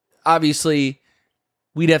 Obviously,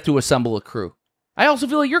 we'd have to assemble a crew. I also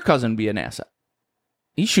feel like your cousin would be an asset.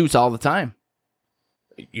 He shoots all the time.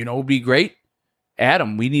 You know, it'd be great.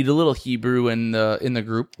 Adam, we need a little Hebrew in the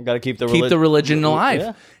group. Got to keep the religion alive.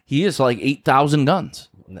 Yeah. He has like 8,000 guns.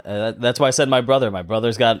 That's why I said my brother. My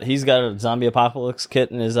brother's got a zombie apocalypse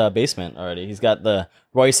kit in his basement already. He's got the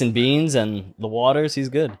rice and beans and the waters. He's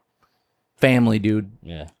good. Family, dude.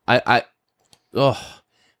 Yeah. I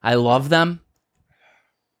love them.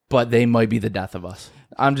 But they might be the death of us.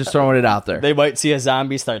 I'm just throwing it out there. They might see a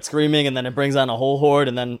zombie, start screaming, and then it brings on a whole horde,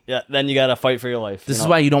 and then you got to fight for your life. This is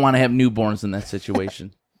why you don't want to have newborns in that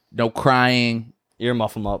situation. No crying.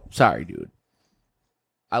 Earmuff them up. Sorry, dude.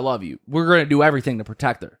 I love you. We're going to do everything to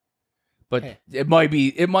protect her. But it might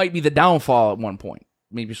be the downfall at one point.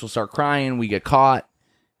 Maybe she'll start crying, we get caught,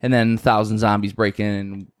 and then 1,000 zombies break in,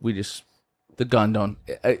 and the gun don't.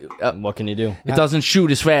 What can you do? It doesn't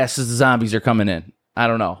shoot as fast as the zombies are coming in. I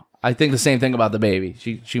don't know. I think the same thing about the baby.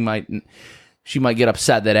 She might get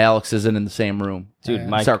upset that Alex isn't in the same room. Dude,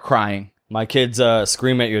 start crying. My kids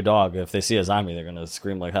scream at your dog if they see a zombie. They're gonna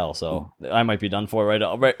scream like hell. So I might be done for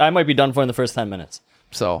I might be done for in the first 10 minutes.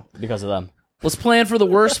 So because of them, let's plan for the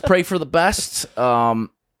worst, pray for the best.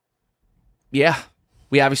 Yeah,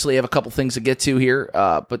 we obviously have a couple things to get to here,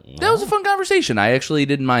 but that was a fun conversation. I actually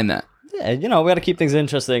didn't mind that. Yeah, we got to keep things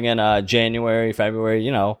interesting in January, February.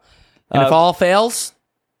 And if all fails,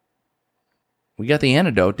 we got the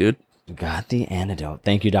antidote, dude. We got the antidote.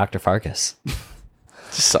 Thank you, Dr. Farkas.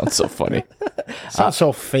 Just sounds so funny. Sounds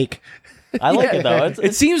so fake. I like it, though.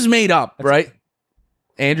 It seems made up, right?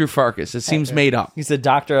 Andrew Farkas. It seems made up. He's the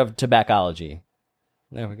doctor of tobaccology.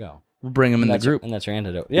 There we go. We'll bring him in the group. And that's your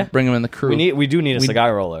antidote. Yeah. Bring him in the crew. We do need a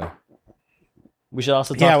cigar roller. We should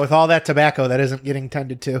also talk. Yeah, with all that tobacco that isn't getting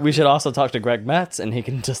tended to. We should also talk to Greg Metz, and he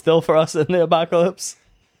can distill for us in the apocalypse.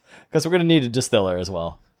 Because we're going to need a distiller as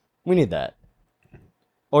well. We need that.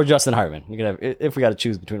 Or Justin Hartman. We could have, if we got to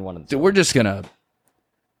choose between one of the two. Dude, we're just going to...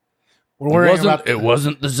 It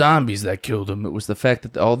wasn't the zombies that killed him. It was the fact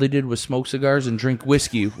that all they did was smoke cigars and drink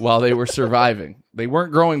whiskey while they were surviving. They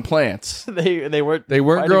weren't growing plants. They weren't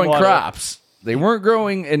growing water. crops. They weren't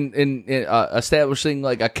growing and establishing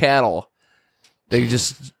like a cattle. They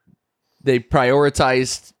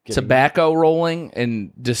prioritized tobacco rolling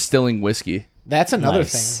and distilling whiskey. That's another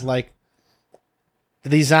thing. Like,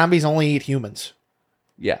 do these zombies only eat humans?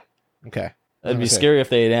 Yeah. Okay. It'd be scary if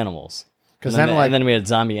they ate animals. Because and then we had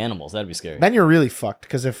zombie animals. That'd be scary. Then you're really fucked.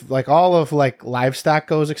 Because if like all of like livestock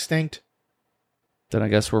goes extinct, then I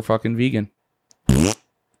guess we're fucking vegan. You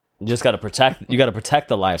just got to protect. You got to protect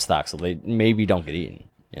the livestock so they maybe don't get eaten.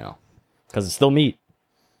 You know, because it's still meat.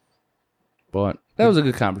 But that was a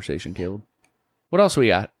good conversation, Caleb. What else we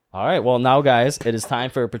got? All right. Well, now, guys, it is time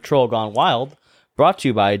for Patrol Gone Wild, brought to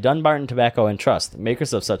you by Dunbarton Tobacco and Trust,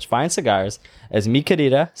 makers of such fine cigars as Mi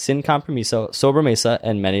Querida, Sin Compromiso, Sobremesa,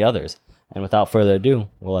 and many others. And without further ado,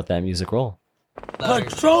 we'll let that music roll.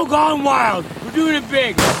 Patrol Gone Wild. We're doing it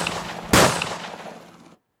big.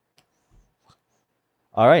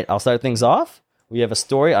 All right. I'll start things off. We have a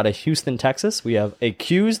story out of Houston, Texas. We have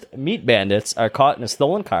accused meat bandits are caught in a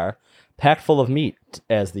stolen car packed full of meat,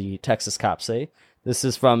 as the Texas cops say. This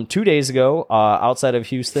is from 2 days ago outside of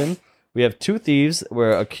Houston. We have two thieves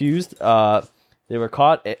were accused. They were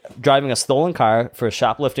caught driving a stolen car for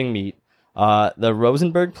shoplifting meat. The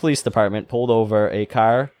Rosenberg Police Department pulled over a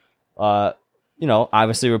car,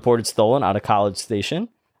 obviously reported stolen out of College Station.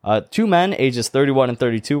 Two men, ages 31 and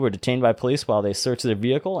 32, were detained by police while they searched their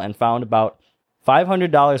vehicle and found about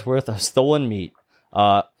 $500 worth of stolen meat.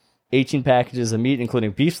 18 packages of meat,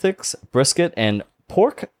 including beef sticks, brisket, and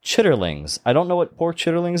pork chitterlings. I don't know what pork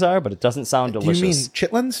chitterlings are, but it doesn't sound delicious. Do you mean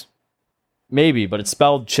chitlins? Maybe, but it's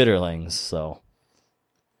spelled chitterlings, so.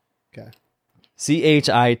 Okay.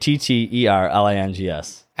 Chitterlings.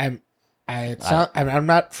 I'm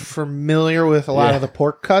not familiar with a lot of the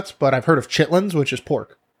pork cuts, but I've heard of chitlins, which is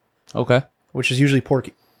pork. Okay. Which is usually pork,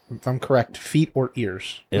 if I'm correct, feet or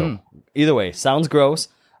ears. Either way, sounds gross.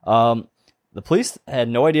 The police had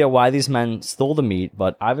no idea why these men stole the meat,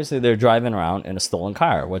 but obviously they're driving around in a stolen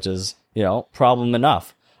car, which is, problem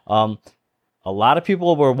enough. A lot of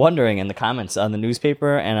people were wondering in the comments on the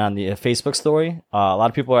newspaper and on the Facebook story. A lot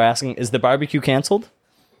of people are asking, is the barbecue canceled?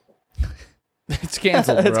 It's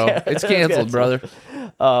canceled, bro. It's canceled, brother.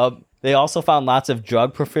 They also found lots of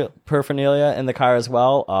drug paraphernalia in the car as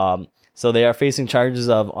well. So they are facing charges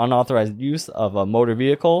of unauthorized use of a motor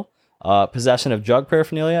vehicle, possession of drug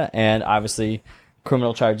paraphernalia, and obviously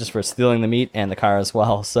criminal charges for stealing the meat and the car as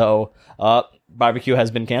well. So barbecue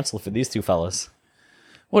has been canceled for these two fellas.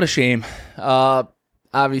 What a shame.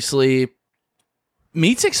 Obviously,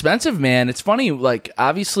 meat's expensive, man. It's funny. Like,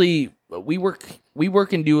 obviously, we work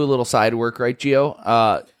and do a little side work, right,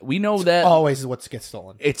 Gio? We know that always what gets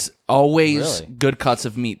stolen. It's always good cuts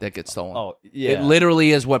of meat that get stolen. Oh, yeah. It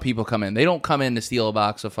literally is what people come in. They don't come in to steal a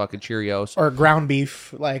box of fucking Cheerios or ground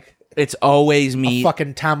beef. Like, it's always meat,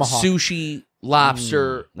 fucking tomahawk, sushi,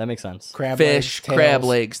 lobster. That makes sense. Crab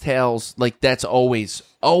legs, tails. Like, that's always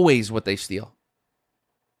what they steal.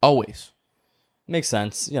 Always. Makes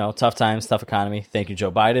sense. Tough times, tough economy. Thank you,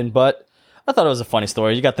 Joe Biden. But I thought it was a funny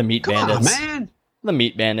story. You got the meat bandits. Come on, man. The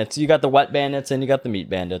meat bandits. You got the wet bandits and you got the meat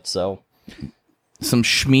bandits. So some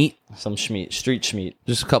schmeat. Street schmeat.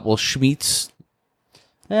 Just a couple of schmeats.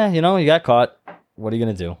 Yeah, you got caught. What are you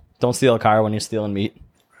going to do? Don't steal a car when you're stealing meat.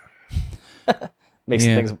 Makes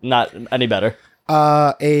things not any better.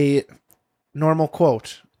 A normal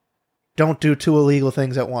quote. Don't do two illegal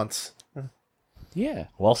things at once. Yeah.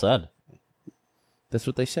 Well said. That's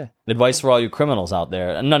what they say. Advice for all you criminals out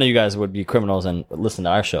there. And none of you guys would be criminals and listen to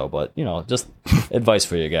our show, but, just advice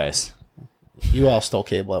for you guys. You all stole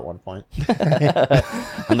cable at one point.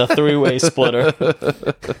 On the three-way splitter.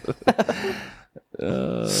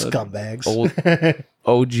 Scumbags. Old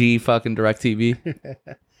OG fucking DirecTV.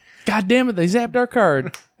 God damn it, they zapped our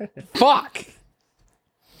card. Fuck.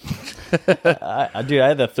 I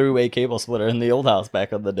had the three-way cable splitter in the old house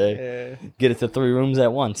back in the day. Get it to 3 rooms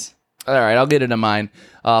at once. All right, I'll get into mine.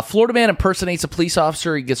 Florida man impersonates a police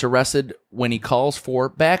officer. He gets arrested when he calls for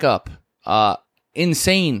backup.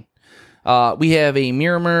 Insane. We have a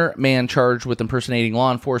Miramar man charged with impersonating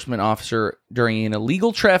law enforcement officer during an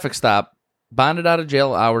illegal traffic stop bonded out of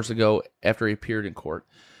jail hours ago after he appeared in court.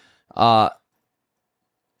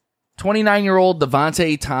 29-year-old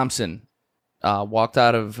Devontae Thompson walked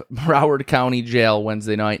out of Broward County Jail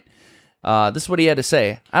Wednesday night. This is what he had to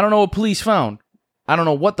say. I don't know what police found. I don't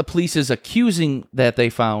know what the police is accusing that they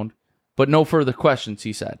found, but no further questions,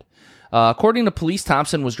 he said. According to police,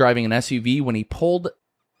 Thompson was driving an SUV when he pulled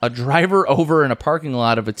a driver over in a parking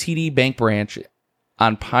lot of a TD Bank branch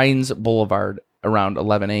on Pines Boulevard around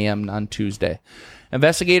 11 a.m. on Tuesday.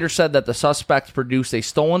 Investigators said that the suspect produced a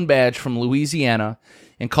stolen badge from Louisiana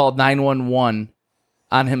and called 911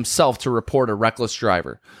 on himself to report a reckless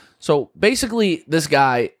driver. So basically, this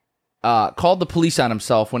guy called the police on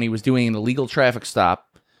himself when he was doing an illegal traffic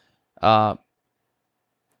stop, almost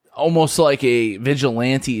like a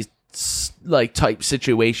vigilante type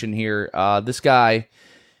situation here. This guy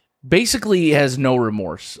basically has no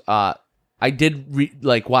remorse. I did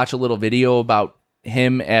watch a little video about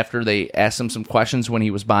him after they asked him some questions when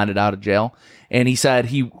he was bonded out of jail, and he said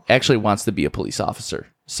he actually wants to be a police officer.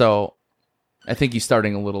 So I think he's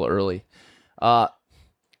starting a little early.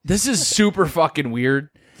 This is super fucking weird.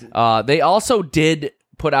 They also did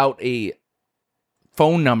put out a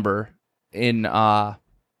phone number in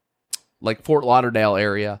Fort Lauderdale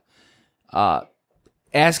area,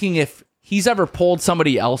 asking if he's ever pulled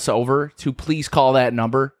somebody else over to please call that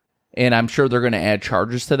number. And I'm sure they're going to add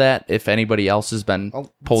charges to that if anybody else has been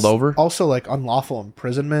pulled over. Also, like, unlawful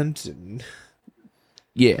imprisonment and...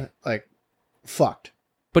 Yeah. Like, fucked.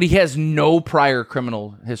 But he has no prior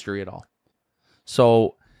criminal history at all.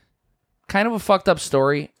 So, kind of a fucked up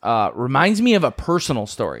story. Reminds me of a personal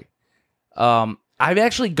story. I've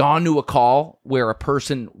actually gone to a call where a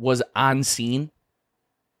person was on scene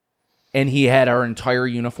and he had our entire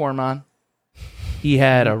uniform on. He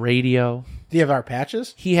had a radio. Do you have our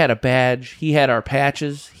patches? He had a badge. He had our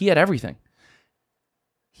patches. He had everything.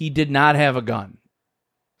 He did not have a gun,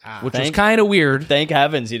 which was kind of weird. Thank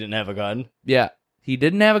heavens he didn't have a gun. Yeah, he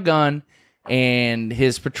didn't have a gun, and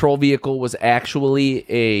his patrol vehicle was actually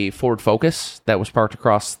a Ford Focus that was parked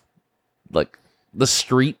across the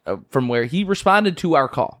street from where he responded to our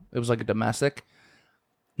call. It was like a domestic.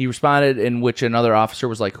 He responded in which another officer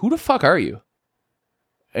was like, "Who the fuck are you?"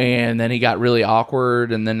 And then he got really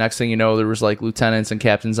awkward, and then next thing you know, there was like lieutenants and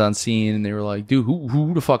captains on scene, and they were like, "Dude,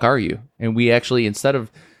 who the fuck are you?" And we actually, instead of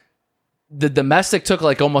the domestic, took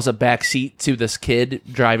like almost a back seat to this kid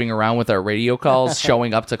driving around with our radio calls,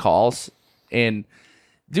 showing up to calls, and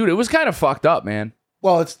dude, it was kind of fucked up, man.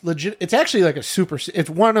 Well, it's legit. It's actually like it's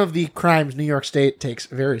one of the crimes New York State takes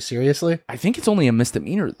very seriously. I think it's only a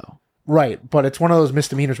misdemeanor though. Right, but it's one of those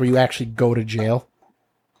misdemeanors where you actually go to jail.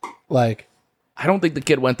 Like, I don't think the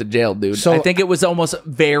kid went to jail, dude. So, I think it was almost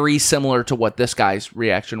very similar to what this guy's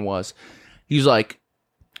reaction was. He's like,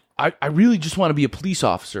 I really just want to be a police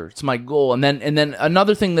officer. It's my goal. And then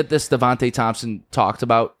another thing that this Devontae Thompson talked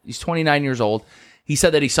about, he's 29 years old. He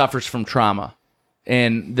said that he suffers from trauma,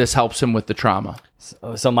 and this helps him with the trauma.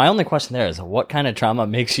 So my only question there is, what kind of trauma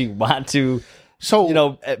makes you want to,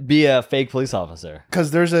 be a fake police officer?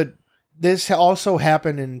 Because this also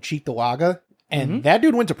happened in Cheektowaga, and that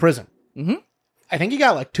dude went to prison. Mm-hmm. I think he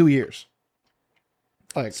got like 2 years.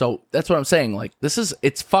 So that's what I'm saying. Like,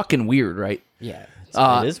 it's fucking weird, right? Yeah.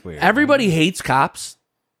 It is weird. Everybody hates cops,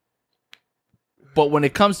 but when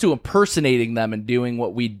it comes to impersonating them and doing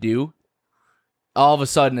what we do, all of a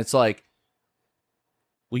sudden it's like,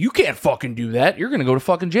 well, you can't fucking do that. You're going to go to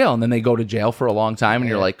fucking jail. And then they go to jail for a long time, and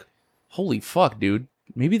you're like, holy fuck, dude.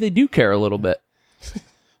 Maybe they do care a little bit.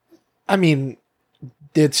 I mean,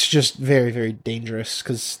 it's just very, very dangerous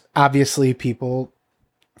because obviously people,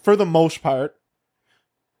 for the most part,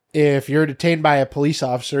 if you're detained by a police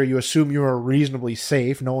officer, you assume you are reasonably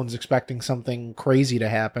safe. No one's expecting something crazy to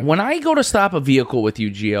happen. When I go to stop a vehicle with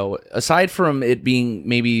you, Gio, aside from it being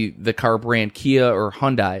maybe the car brand Kia or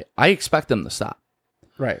Hyundai, I expect them to stop.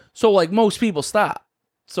 Right. So, like, most people stop.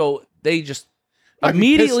 So they just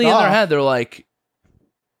immediately in their head, they're like,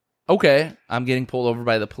 okay, I'm getting pulled over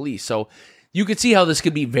by the police. So you could see how this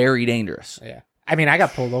could be very dangerous. Yeah. I mean, I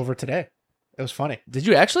got pulled over today. It was funny. Did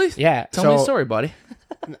you actually? Yeah. Tell me the story, buddy.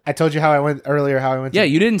 I told you how I went earlier, Yeah,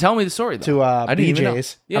 you didn't tell me the story, though. To I didn't even know.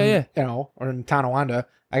 BJ's. Yeah. Or in Tonawanda.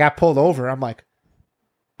 I got pulled over. I'm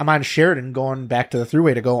on Sheridan going back to the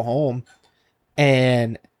thruway to go home.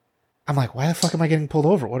 And I'm like, why the fuck am I getting pulled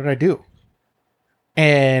over? What did I do?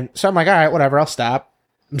 And so I'm like, all right, whatever, I'll stop.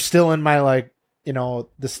 I'm still in my,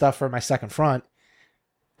 the stuff for my second front.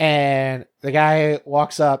 And the guy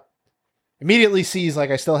walks up, immediately sees,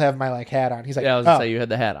 I still have my, hat on. He's like, yeah, I was going to say, you had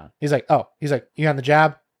the hat on. He's like, you on the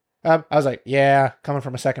job? I was like, yeah, coming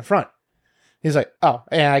from a second front. He's like, oh,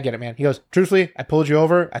 yeah, I get it, man. He goes, truthfully, I pulled you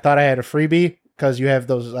over. I thought I had a freebie because you have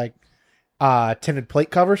those like tinted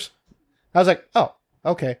plate covers. I was like, oh,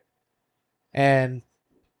 okay. And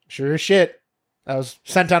sure as shit, I was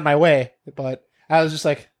sent on my way. But I was just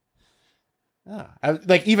like,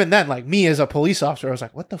 like even then, like me as a police officer, I was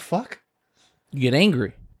like, what the fuck? You get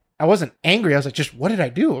angry. I wasn't angry. I was like, just what did I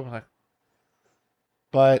do? I'm like,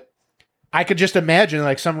 but I could just imagine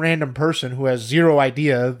like some random person who has zero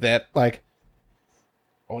idea that like,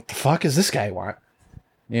 what the fuck does this guy want?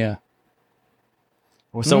 Yeah.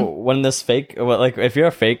 So when this fake, like if you're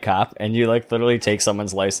a fake cop and you like literally take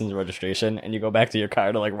someone's license and registration and you go back to your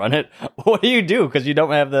car to like run it, what do you do? Because you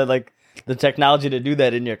don't have the technology to do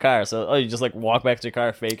that in your car. So you just like walk back to your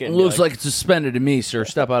car, fake it. It looks like it's suspended to me, sir.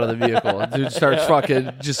 Step out of the vehicle. Dude starts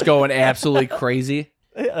fucking just going absolutely crazy.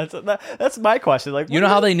 Yeah, that's my question. Like, You know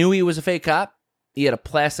how they knew he was a fake cop? He had a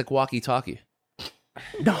plastic walkie-talkie.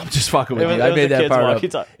 No, I'm just fucking with you. I made that part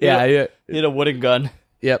up. Yeah, yeah. He had a wooden gun.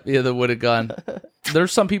 Yep, he had the wooden gun.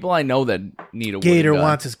 There's some people I know that need a wooden Gator gun.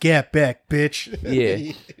 wants his gap back, bitch.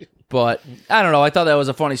 Yeah. But I don't know. I thought that was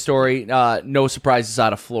a funny story. No surprises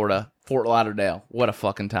out of Florida. Fort Lauderdale. What a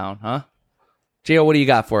fucking town, huh? Gio, what do you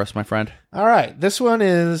got for us, my friend? All right. This one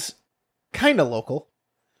is kind of local,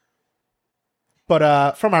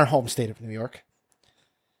 but from our home state of New York.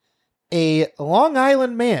 A Long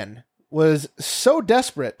Island man was so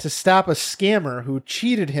desperate to stop a scammer who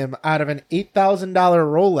cheated him out of an $8,000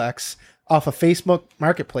 Rolex off a Facebook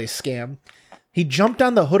Marketplace scam, he jumped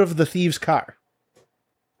on the hood of the thief's car.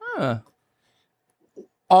 Huh.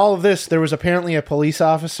 All of this, there was apparently a police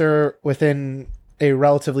officer within a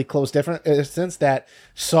relatively close distance that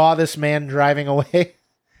saw this man driving away.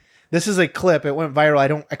 This is a clip. It went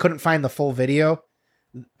viral. I couldn't find the full video.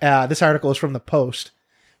 This article is from the Post,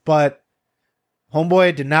 but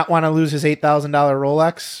homeboy did not want to lose his $8,000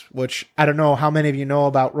 Rolex, which I don't know how many of you know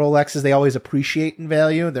about Rolexes. They always appreciate in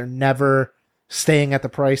value. They're never staying at the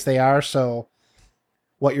price they are. So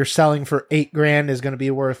what you're selling for $8,000 is going to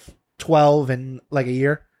be worth 12 in like a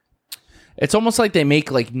year. It's almost like they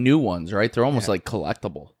make like new ones, right? They're almost like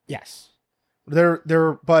collectible. Yes.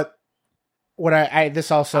 But what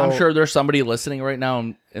this also, I'm sure there's somebody listening right now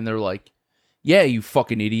and they're like, yeah, you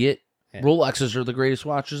fucking idiot. Yeah. Rolexes are the greatest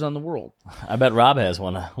watches on the world. I bet Rob has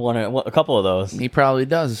a couple of those. He probably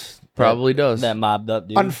does. That mobbed up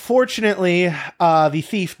dude. Unfortunately, the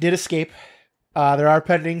thief did escape. There are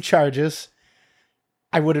pending charges.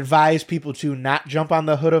 I would advise people to not jump on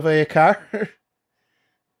the hood of a car.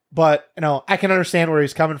 But, I can understand where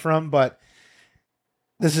he's coming from, but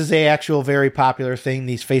this is a actual very popular thing,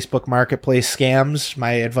 these Facebook Marketplace scams.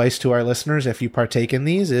 My advice to our listeners, if you partake in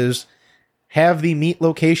these, is have the meet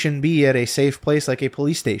location be at a safe place like a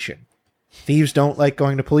police station. Thieves don't like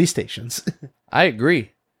going to police stations. I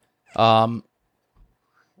agree. Facebook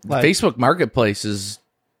Marketplace is,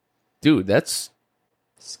 dude, that's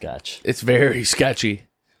sketch. It's very sketchy.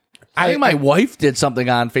 I think my wife did something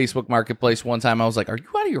on Facebook Marketplace one time. I was like, are you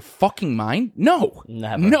out of your fucking mind? No.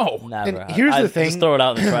 Never. No. Never. And here's the thing. Just throw it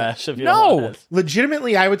out in the trash. If you No. don't want it.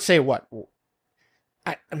 Legitimately, I would say what?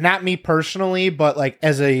 Not me personally, but like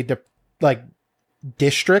as a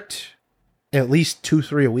district, at least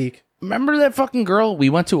 2-3 a week. Remember that fucking girl? We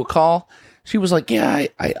went to a call. She was like, yeah,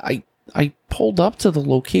 I pulled up to the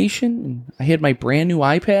location and I had my brand new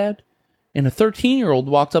iPad and a 13-year-old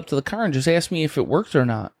walked up to the car and just asked me if it worked or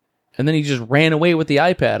not. And then he just ran away with the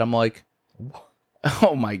iPad. I'm like,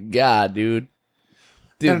 oh my God, dude.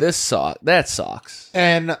 Dude, that sucks.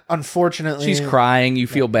 And unfortunately, she's crying. You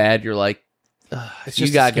feel bad. You're like, you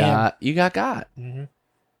got got. Mm-hmm.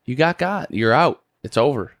 You got. You're out. It's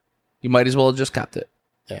over. You might as well have just kept it.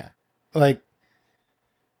 Yeah. Like,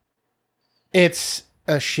 it's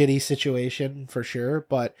a shitty situation for sure,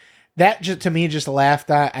 but that just, to me, just laughed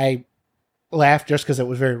at. I laughed just because it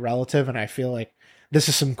was very relative, and I feel like this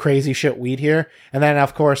is some crazy shit weed here. And then,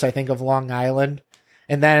 of course, I think of Long Island.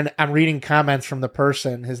 And then I'm reading comments from the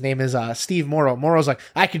person. His name is Steve Morrow. Morrow's like,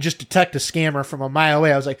 I could just detect a scammer from a mile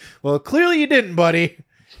away. I was like, well, clearly you didn't, buddy,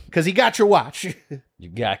 because he got your watch. You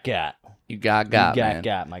got. You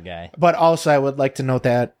got, my guy. But also, I would like to note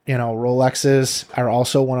that, Rolexes are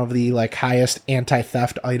also one of the highest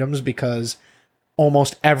anti-theft items because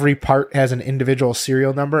almost every part has an individual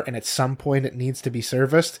serial number, and at some point it needs to be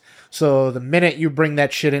serviced. So the minute you bring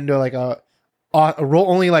that shit into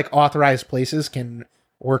only authorized places can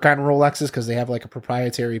work on Rolexes because they have a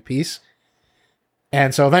proprietary piece.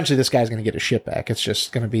 And so eventually this guy's going to get his shit back. It's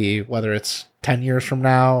just going to be whether it's 10 years from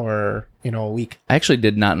now or, a week. I actually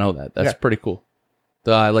did not know that. That's pretty cool.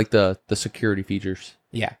 I like the security features.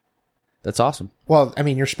 Yeah. That's awesome. Well, I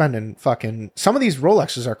mean, you're spending fucking... Some of these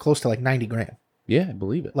Rolexes are close to like 90 grand. Yeah, I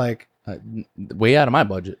believe it. Like... way out of my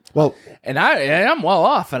budget. Well... And I'm well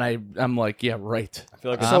off, and I'm like, yeah, right. I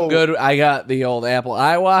feel like I'm good. I got the old Apple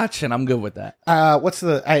iWatch, and I'm good with that. What's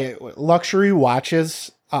the... luxury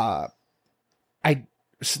watches...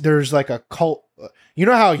 there's like a cult... You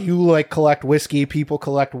know how you like collect whiskey, people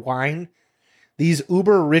collect wine? These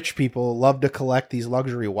uber rich people love to collect these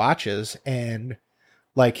luxury watches, and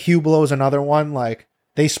like Hubblow's another one. Like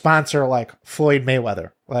they sponsor like Floyd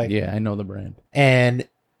Mayweather. Like Yeah, I know the brand. and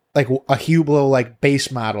like a Hublot like base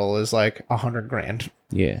model is like 100 grand,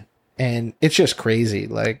 Yeah. and it's just crazy.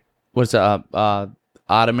 Like What's Audemars?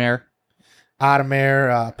 Audemars,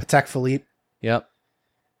 Patek Philippe. Yep.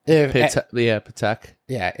 Patek. Patek.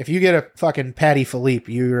 Yeah, if you get a fucking Patty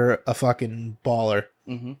Philippe, you're a fucking baller.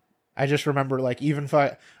 Mm-hmm. I just remember, like,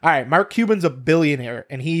 all right, Mark Cuban's a billionaire,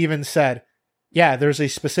 and he even said, yeah, there's a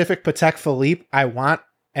specific Patek Philippe I want,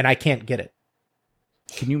 and I can't get it.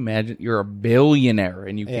 Can you imagine? You're a billionaire,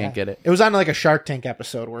 and you can't get it. It was on, like, a Shark Tank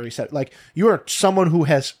episode where he said, like, you are someone who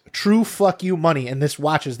has true fuck you money, and this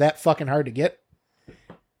watch is that fucking hard to get.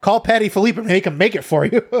 Call Patty Philippe and make him make it for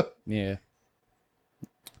you. Yeah.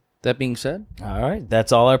 That being said, All right,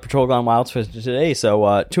 that's all our Patrol Gone Wild for today.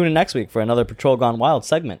 So tune in next week for another Patrol Gone Wild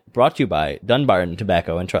segment brought to you by Dunbarton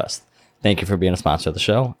Tobacco and Trust. Thank you for being a sponsor of the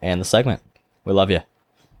show and the segment. We love you.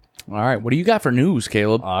 all right. What do you got for news,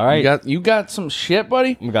 Caleb? All right. You got some shit,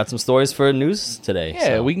 buddy? We got some stories for news today. Yeah,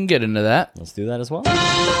 so we can get into that. let's do that as well.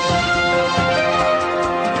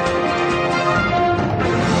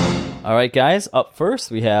 All right, guys. Up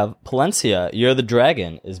first, we have Palencia. You're the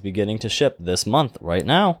Dragon is beginning to ship this month right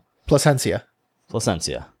now. Placencia.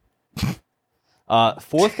 Placencia.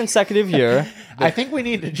 Fourth consecutive year. I think we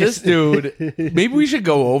need to This just... dude, maybe we should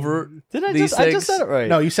go over Did I these just? I things. just said it right.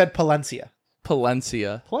 No, you said Palencia.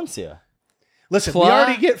 Palencia. Palencia. Listen, we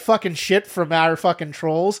already get fucking shit from our fucking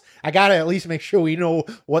trolls. I gotta at least make sure we know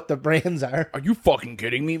what the brands are. Are you fucking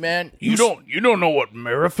kidding me, man? You don't know what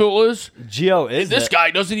Marifil is? Geo is This it? guy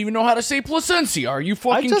doesn't even know how to say Placencia. Are you I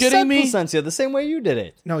fucking just kidding said me? Placencia the same way you did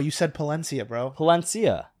it. No, you said Palencia, bro.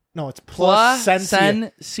 Palencia. No, it's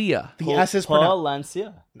Placencia. Placencia. The S is pronounced.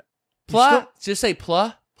 Palencia. Pla. Just say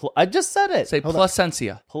pla. I just said it. Say Hold on.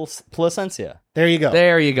 placencia. Placencia. There you go.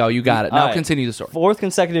 There you go. You got it. Now All right. continue the story. Fourth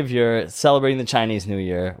consecutive year celebrating the Chinese New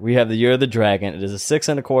Year. We have the Year of the Dragon. It is a 6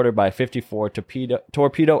 1/4 by 54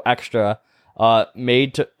 torpedo extra,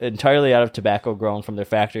 made entirely out of tobacco grown from their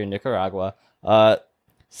factory in Nicaragua.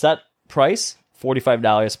 Set price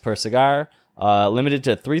 $45 per cigar. Limited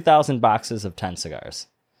to 3,000 boxes of 10 cigars.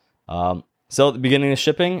 So the beginning of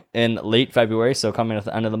shipping in late February. So coming at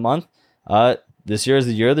the end of the month. This year is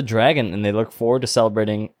the Year of the Dragon, and they look forward to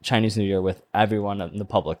celebrating Chinese New Year with everyone in the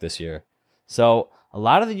public this year. So a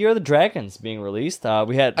lot of the Year of the Dragons being released.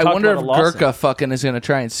 We had. I wonder if about a lawsuit. Gurkha fucking is going to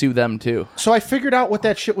try and sue them too. So I figured out what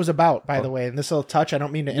that shit was about, by the way. And this little touch, I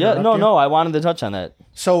don't mean to interrupt Yeah, you. no. I wanted to touch on that.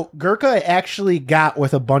 So Gurkha actually got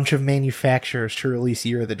with a bunch of manufacturers to release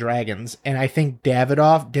Year of the Dragons, and I think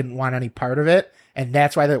Davidoff didn't want any part of it, and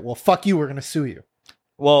that's why well, fuck you, we're going to sue you.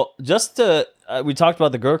 Well, just to we talked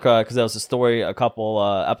about the Gurkha because that was a story a couple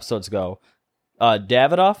episodes ago.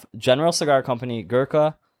 Davidoff, General Cigar Company,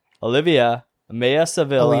 Gurkha, Olivia, Maya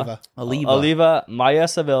Sevilla, Oliva, Maya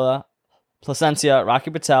Sevilla, Placencia,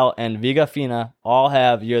 Rocky Patel, and Viga Fina all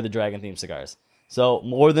have Year of the Dragon themed cigars. So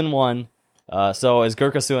more than one. So is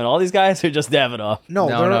Gurkha suing all these guys or just Davidoff? No,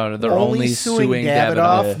 they're only suing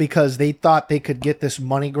Davidoff Davidoff. because they thought they could get this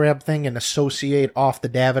money grab thing and associate off the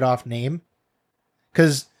Davidoff name.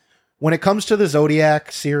 Because when it comes to the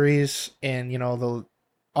Zodiac series and, you know,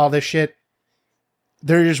 all this shit,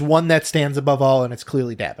 there is one that stands above all, and it's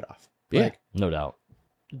clearly Davidoff. Yeah. Like, No doubt.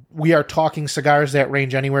 we are talking cigars that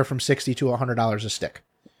range anywhere from $60 to $100 a stick.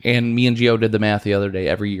 And me and Gio did the math the other day.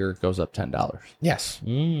 Every year it goes up $10. Yes.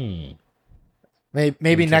 Mm.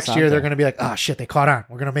 Maybe next year Interessante. they're going to be like, oh, shit, they caught on.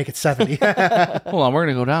 We're going to make it 70. Hold on, we're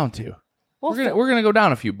gonna go down to. We're gonna go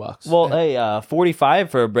down a few bucks. Well, hey, 45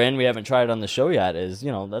 for a brand we haven't tried on the show yet is,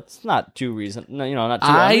 that's not too not too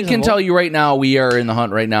I can unreasonable. tell you right now, we are in the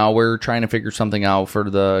hunt right now. We're trying to figure something out for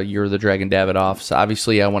the Year of the Dragon Davidoff. So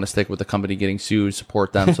obviously, I want to stick with the company getting sued,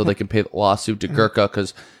 support them so they can pay the lawsuit to Gurkha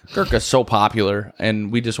because Gurkha's so popular,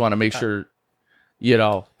 and we just want to make sure,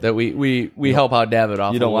 that we help out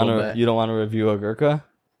Davidoff. You don't want want to review a Gurkha?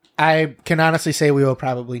 I can honestly say we will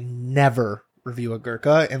probably never review a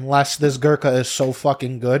Gurkha unless this Gurkha is so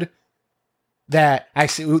fucking good that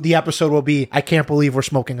the episode will be, I can't believe we're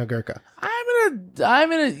smoking a Gurkha.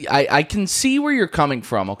 I can see where you're coming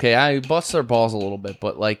from. Okay, I bust their balls a little bit,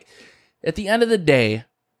 but like at the end of the day,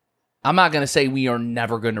 I'm not going to say we are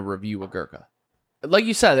never going to review a Gurkha. Like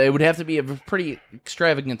you said, it would have to be a pretty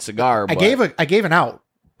extravagant cigar. I gave an out,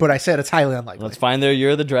 but I said it's highly unlikely. Let's find their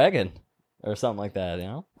Year of the Dragon or something like that, you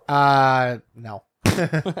know? No.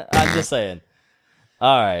 I'm just saying.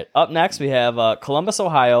 All right. Up next, we have Columbus,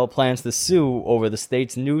 Ohio plans to sue over the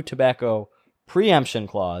state's new tobacco preemption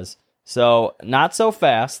clause. So, not so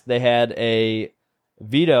fast. They had a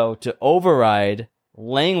veto to override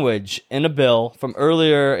language in a bill from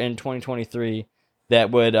earlier in 2023 that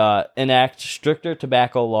would enact stricter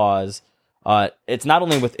tobacco laws. It's not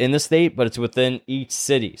only within the state, but it's within each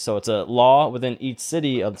city. So it's a law within each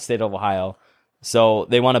city of the state of Ohio. So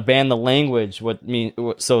they want to ban the language.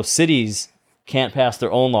 So cities can't pass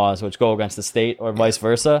their own laws, which go against the state, or vice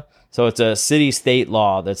versa. So it's a city-state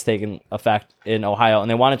law that's taken effect in Ohio, and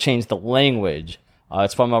they want to change the language.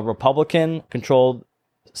 It's from a Republican-controlled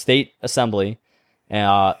state assembly.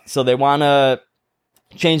 So they want to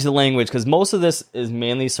change the language because most of this is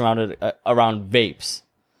mainly surrounded around vapes.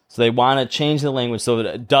 So they want to change the language so that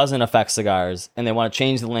it doesn't affect cigars, and they want to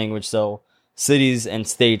change the language so cities and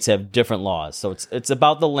states have different laws. So it's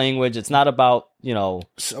about the language. It's not about,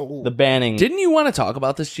 the banning. Didn't you want to talk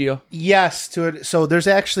about this, Gio? Yes. So there's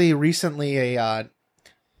actually recently I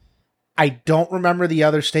don't remember the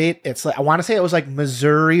other state. It's like, I want to say it was like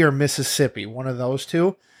Missouri or Mississippi, one of those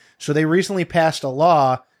two. So they recently passed a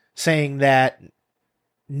law saying that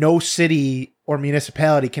no city or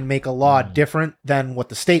municipality can make a law different than what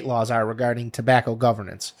the state laws are regarding tobacco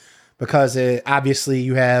governance, because obviously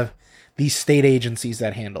you have these state agencies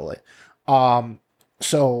that handle it.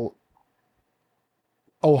 So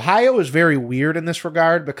Ohio is very weird in this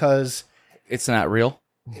regard because it's not real.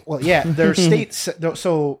 Well, yeah, their states.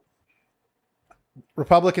 So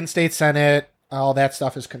Republican state Senate, all that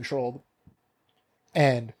stuff is controlled,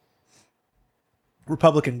 and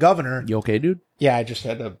Republican governor. You okay, dude? Yeah, I just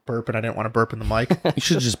had to burp and I didn't want to burp in the mic. You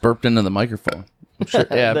should have just burped into the microphone. I'm sure.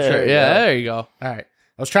 Yeah, I'm sure. Yeah, there you go. All right.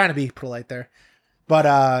 I was trying to be polite there.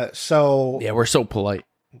 But, so... Yeah, we're so polite.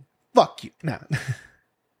 Fuck you. No.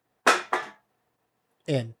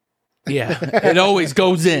 In. Yeah, it always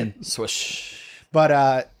goes in. Swish.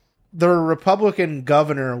 But, the Republican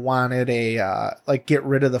governor wanted get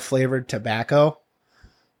rid of the flavored tobacco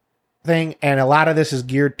thing, and a lot of this is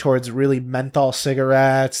geared towards really menthol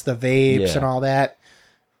cigarettes, the vapes, and all that.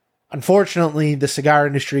 Unfortunately, the cigar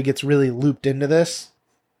industry gets really looped into this,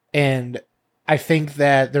 and I think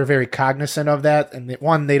that they're very cognizant of that. And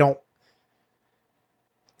they don't.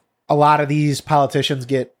 A lot of these politicians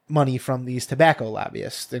get money from these tobacco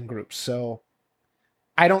lobbyists and groups, so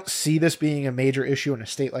I don't see this being a major issue in a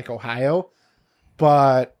state like Ohio,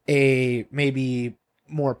 but a maybe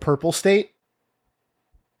more purple state.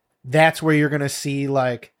 That's where you're going to see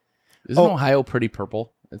Isn't Ohio pretty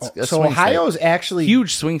purple? It's a so Ohio is actually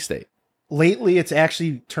huge swing state. Lately, it's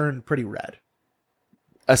actually turned pretty red.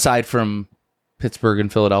 Aside from Pittsburgh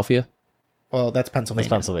and Philadelphia. Well, that's Pennsylvania.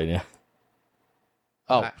 That's Pennsylvania.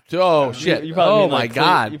 Shit! You probably Oh mean my like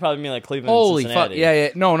God! You probably mean like Cleveland. Holy and fuck! Cincinnati.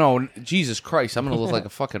 Yeah. No. Jesus Christ! I'm gonna look like a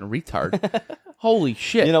fucking retard. Holy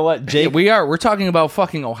shit! You know what, Jake? We're talking about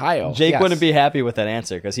fucking Ohio. Jake Yes. wouldn't be happy with that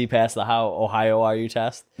answer because he passed the How Ohio Are You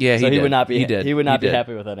test. Yeah, so he did. would not be. He did. He would not He be did.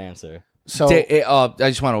 happy with that answer. So I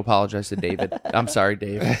just want to apologize to David. I'm sorry,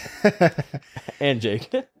 Dave. And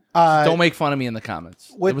Jake. Don't make fun of me in the comments.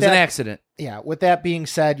 It with was an that- accident. yeah, with that being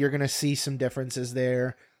said, you're going to see some differences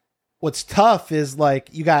there. What's tough is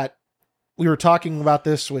we were talking about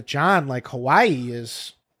this with John, Hawaii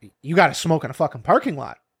is, you got to smoke in a fucking parking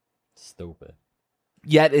lot. Stupid.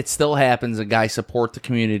 Yet it still happens. A guy support the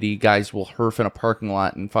community. Guys will herf in a parking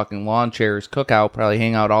lot and fucking lawn chairs, cook out, probably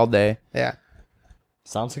hang out all day. Yeah.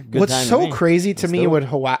 Sounds like a good What's time to so me. crazy to Let's me do it. with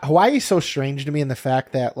Hawaii is so strange to me in the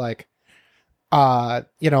fact that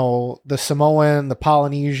the Samoan, the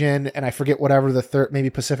Polynesian, and I forget whatever the third, maybe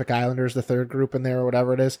Pacific Islanders, the third group in there or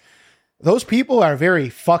whatever it is. Those people are very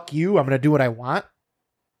fuck you, I'm going to do what I want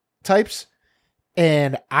types.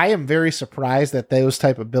 And I am very surprised that those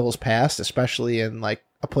type of bills passed, especially in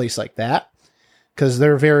a place like that, because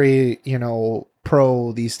they're very,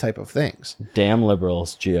 pro these type of things. Damn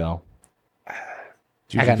liberals, Gio.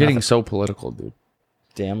 Dude, I you're got getting nothing. so political, dude.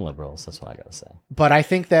 Damn liberals. That's what I gotta say. But I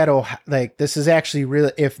think that this is actually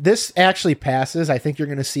really, if this actually passes, I think you're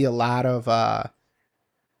going to see a lot of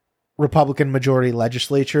Republican majority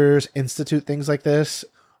legislatures institute things like this.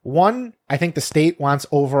 One, I think the state wants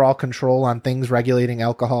overall control on things regulating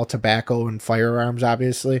alcohol, tobacco, and firearms,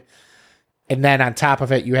 obviously. And then on top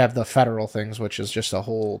of it, you have the federal things, which is just a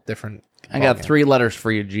whole different. I got ballgame. 3 letters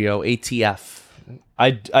for you, Gio. ATF.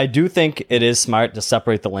 I do think it is smart to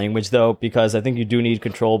separate the language though, because I think you do need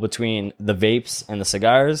control between the vapes and the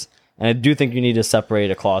cigars. And I do think you need to separate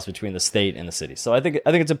a clause between the state and the city. So I think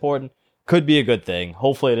it's important. Could be a good thing.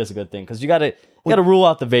 Hopefully it is a good thing because you got to rule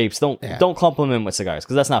out the vapes. Don't clump them in with cigars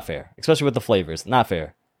because that's not fair, especially with the flavors. Not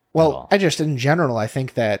fair. Well, I just in general I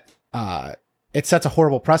think that it sets a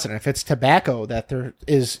horrible precedent. If it's tobacco, that there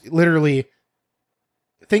is literally,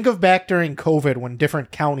 think of back during COVID when different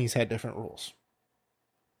counties had different rules.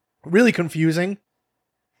 Really confusing.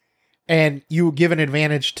 And you give an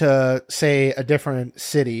advantage to, say, a different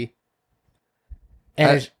city.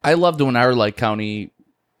 And I loved when our county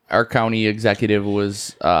executive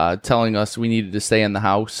was telling us we needed to stay in the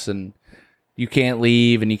house and you can't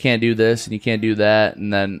leave and you can't do this and you can't do that.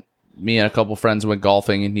 And then me and a couple friends went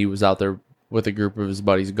golfing and he was out there with a group of his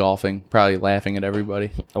buddies golfing, probably laughing at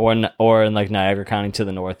everybody. Or in like Niagara County to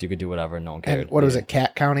the north, you could do whatever. No one cared. And what was it?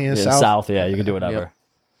 Cat County is south? South, yeah, you could do whatever. Yep.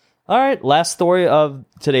 All right, last story of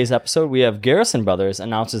today's episode. We have Garrison Brothers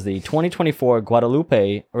announces the 2024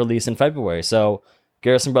 Guadalupe release in February. So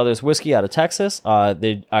Garrison Brothers whiskey out of Texas.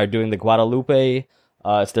 They are doing the Guadalupe.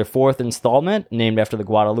 It's their 4th installment, named after the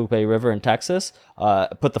Guadalupe River in Texas.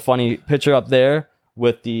 Put the funny picture up there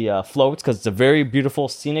with the floats because it's a very beautiful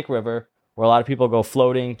scenic river where a lot of people go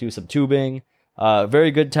floating, do some tubing.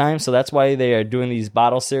 Very good time. So that's why they are doing these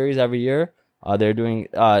bottle series every year. They're doing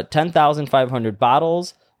 10,500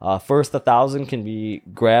 bottles. First 1,000 can be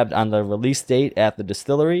grabbed on the release date at the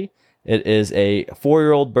distillery. It is a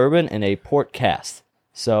 4-year-old bourbon in a port cast.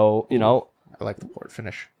 So, I like the port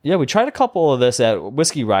finish. Yeah, we tried a couple of this at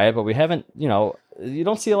Whiskey Riot, but we haven't, you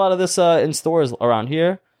don't see a lot of this in stores around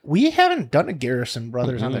here. We haven't done a Garrison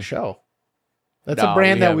Brothers on the show. That's a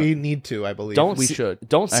brand that we need to, I believe. Don't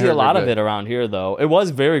see a lot of it around here, though. It was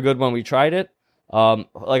very good when we tried it.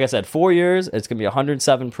 Like I said, 4 years. It's going to be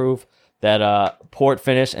 107 proof. That port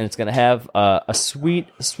finish, and it's going to have a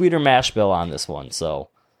sweeter mash bill on this one. So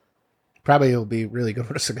probably it'll be really good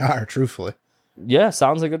for a cigar, truthfully. Yeah,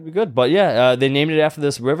 sounds like it'd be good. But yeah, they named it after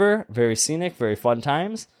this river. Very scenic, very fun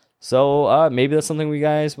times. So maybe that's something we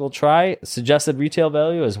guys will try. Suggested retail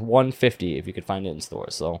value is $150 if you could find it in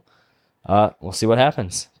stores. So we'll see what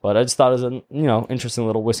happens. But I just thought it was an interesting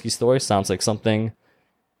little whiskey story. Sounds like something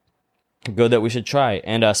good that we should try.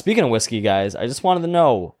 And speaking of whiskey, guys, I just wanted to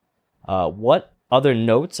know, what other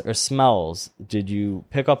notes or smells did you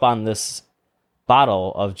pick up on this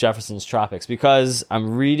bottle of Jefferson's Tropics? Because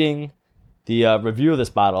I'm reading the review of this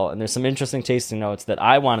bottle, and there's some interesting tasting notes that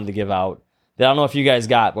I wanted to give out that I don't know if you guys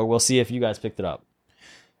got, but we'll see if you guys picked it up.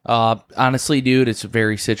 Honestly, dude, it's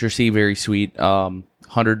very citrusy, very sweet.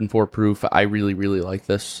 104 proof. I really, really like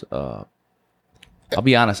this. I'll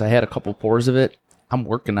be honest, I had a couple pours of it. I'm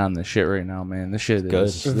working on this shit right now, man. This shit is good.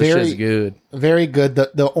 This shit's good. Very good.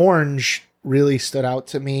 The orange really stood out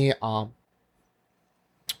to me.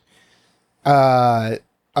 Like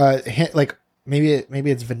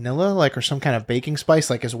maybe it's vanilla, like, or some kind of baking spice,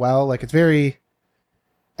 like, as well. Like, it's very,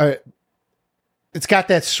 it's got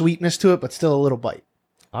that sweetness to it, but still a little bite.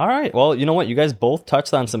 All right. Well, you know what? You guys both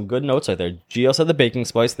touched on some good notes right there. Gio said the baking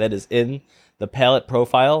spice that is in the palate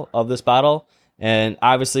profile of this bottle. And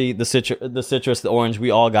obviously the citrus, the orange, we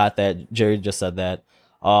all got that. Jerry just said that.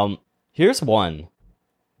 Here's one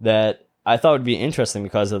that I thought would be interesting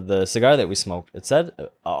because of the cigar that we smoked. It said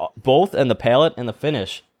both in the palate and the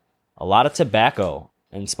finish, a lot of tobacco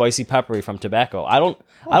and spicy peppery from tobacco. I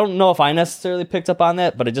don't know if I necessarily picked up on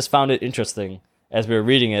that, but I just found it interesting as we were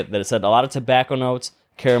reading it that it said a lot of tobacco notes,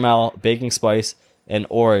 caramel, baking spice, and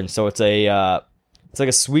orange. So it's like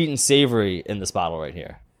a sweet and savory in this bottle right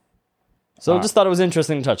here. So just thought it was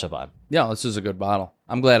interesting to touch upon. Yeah, this is a good bottle.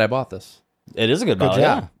 I'm glad I bought this. It is a good bottle.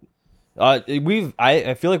 Job. Yeah.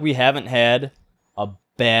 I feel like we haven't had a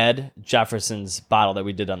bad Jefferson's bottle that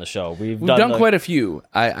we did on the show. We've done quite a few.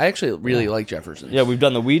 I actually really like Jefferson's. Yeah, we've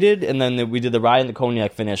done the wheated, and then we did the rye and the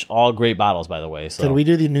cognac finish. All great bottles, by the way. So did we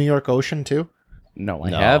do the New York Ocean too? No, I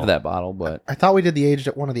have that bottle, but I thought we did the aged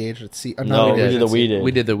at one of the aged at sea. No, we did the wheated.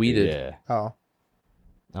 We did the wheated. Yeah. Oh.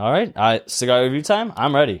 All right. Cigar review time.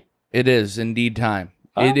 I'm ready. It is indeed time.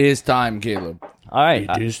 It is time, Caleb. All right.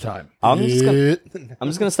 It is time. I'm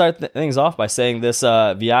just gonna start things off by saying this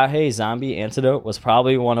Viaje Zombie Antidote was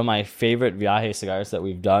probably one of my favorite Viaje cigars that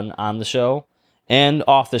we've done on the show and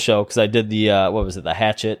off the show because I did the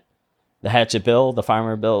the Hatchet Bill, the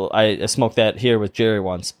Farmer Bill. I smoked that here with Jerry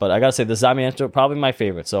once, but I gotta say the Zombie Antidote probably my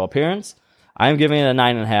favorite. So appearance, I am giving it a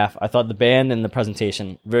 9.5. I thought the band and the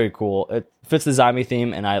presentation very cool. It fits the zombie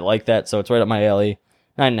theme, and I like that, so it's right up my alley.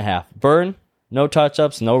 9.5. Burn, no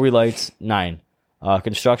touch-ups, no relights, 9.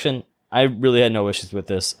 Construction, I really had no issues with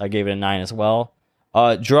this. I gave it a 9 as well.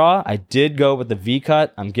 Draw, I did go with the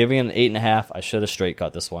V-cut. I'm giving it an 8.5. I should have straight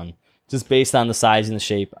cut this one. Just based on the size and the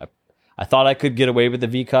shape. I thought I could get away with the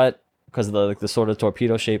V-cut. because of the sort of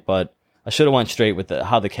torpedo shape, but I should have went straight with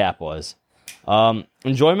how the cap was.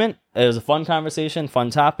 Enjoyment. It was a fun conversation, fun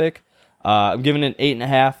topic. I'm giving it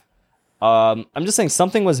 8.5. I'm just saying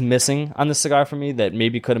something was missing on the cigar for me that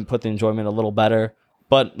maybe couldn't put the enjoyment a little better.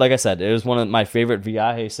 But like I said, it was one of my favorite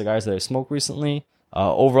Viaje cigars that I smoked recently.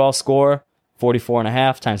 Overall score,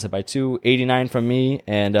 44.5, times it by 2, 89 from me.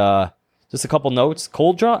 And just a couple notes.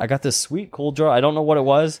 Cold draw. I got this sweet cold draw. I don't know what it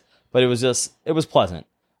was, but it was pleasant.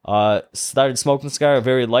 Started smoking the cigar, a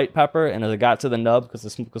very light pepper, and as I got to the nub, because the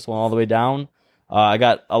smoke went all the way down, I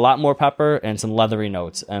got a lot more pepper and some leathery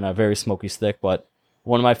notes and a very smoky stick, but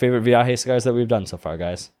one of my favorite Viaje cigars that we've done so far,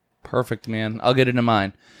 guys. Perfect, man. I'll get into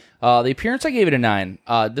mine. The appearance, I gave it a 9.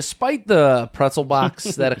 Despite the pretzel box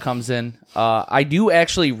that it comes in, I do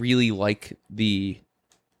actually really like the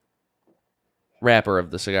wrapper of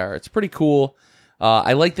the cigar. It's pretty cool.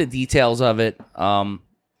 I like the details of it.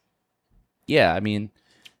 Yeah, I mean,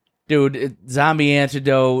 dude, zombie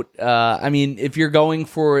antidote. I mean, if you're going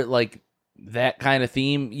for like that kind of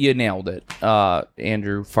theme, you nailed it,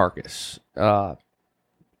 Andrew Farkas.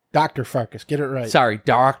 Dr. Farkas, get it right. Sorry,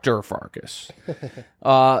 Dr. Farkas.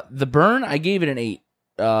 The burn, I gave it an 8.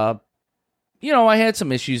 I had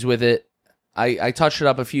some issues with it. I touched it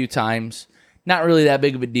up a few times. Not really that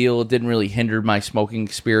big of a deal. It didn't really hinder my smoking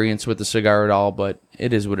experience with the cigar at all, but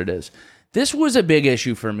it is what it is. This was a big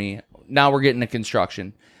issue for me. Now we're getting to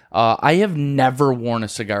construction. I have never worn a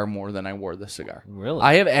cigar more than I wore this cigar. Really?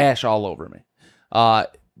 I have ash all over me.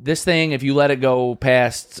 This thing, if you let it go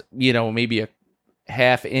past, maybe a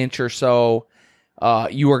half inch or so,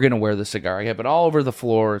 you are going to wear the cigar. I have it all over the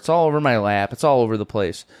floor. It's all over my lap. It's all over the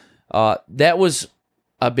place. That was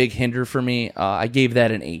a big hinder for me. I gave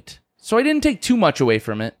that an 8. So I didn't take too much away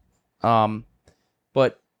from it.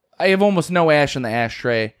 But I have almost no ash in the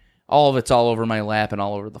ashtray. All of it's all over my lap and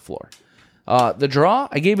all over the floor. The draw,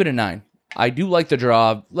 I gave it a 9. I do like the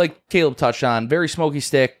draw. Like Caleb touched on, very smoky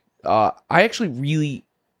stick. I actually really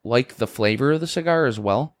like the flavor of the cigar as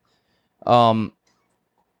well.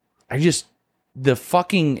 The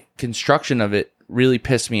fucking construction of it really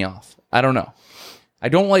pissed me off. I don't know. I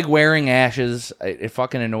don't like wearing ashes. It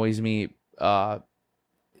fucking annoys me. I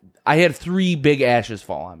had 3 big ashes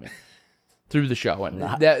fall on me through the show, and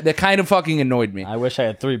that kind of fucking annoyed me. I wish I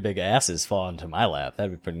had 3 big asses fall into my lap.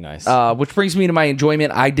 That'd be pretty nice. Which brings me to my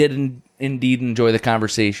enjoyment. I did indeed enjoy the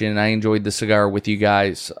conversation. I enjoyed the cigar with you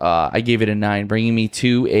guys. I gave it a 9, bringing me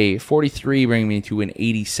to a 43, bringing me to an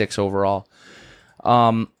 86 overall.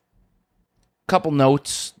 Couple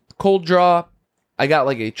notes. Cold draw, I got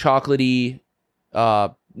like a chocolatey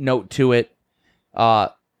note to it.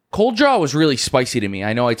 Cold draw was really spicy to me.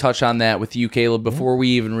 I know I touched on that with you, Caleb, before we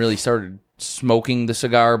even really started smoking the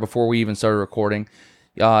cigar, before we even started recording.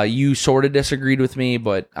 You sort of disagreed with me,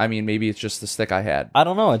 but I mean, maybe it's just the stick I had. I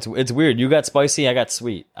don't know. It's weird. You got spicy, I got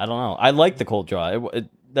sweet. I don't know. I like the cold draw.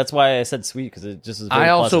 That's why I said sweet, because it just is very I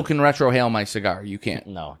also pleasant. can retrohale my cigar. You can't.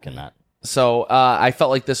 No, I cannot. So I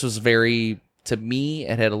felt like this was very, to me,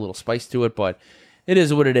 it had a little spice to it, but it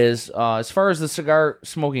is what it is. As far as the cigar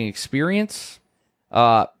smoking experience,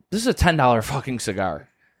 this is a $10 fucking cigar.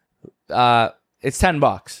 It's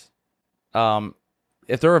 $10.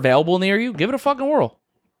 If they're available near you, give it a fucking whirl.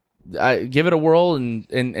 Give it a whirl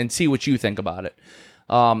and see what you think about it.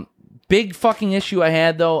 Big fucking issue I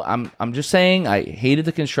had, though, I'm just saying, I hated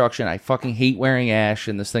the construction. I fucking hate wearing ash,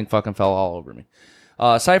 and this thing fucking fell all over me.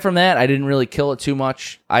 Aside from that, I didn't really kill it too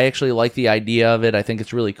much. I actually like the idea of it. I think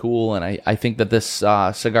it's really cool, and I think that this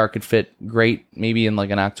cigar could fit great, maybe in like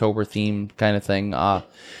an October theme kind of thing.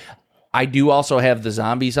 I do also have the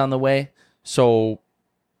zombies on the way, so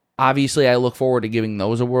obviously I look forward to giving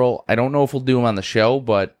those a whirl. I don't know if we'll do them on the show,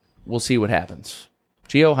 but we'll see what happens.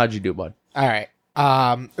 Gio, how'd you do, bud? All right.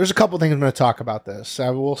 There's a couple things I'm going to talk about this. I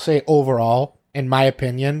will say overall, in my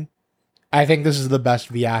opinion, I think this is the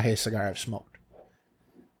best Viaje cigar I've smoked.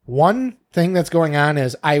 One thing that's going on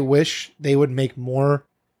is I wish they would make more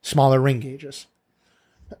smaller ring gauges.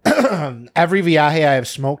 Every Viaje I have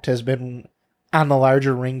smoked has been on the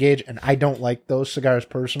larger ring gauge, and I don't like those cigars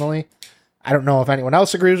personally. I don't know if anyone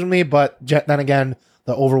else agrees with me, but then again,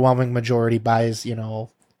 the overwhelming majority buys,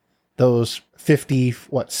 those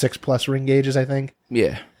 6+ ring gauges, I think.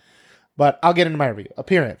 Yeah. But I'll get into my review.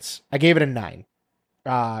 Appearance, I gave it a 9.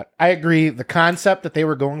 I agree. The concept that they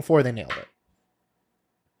were going for, they nailed it.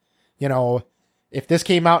 If this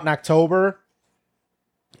came out in October,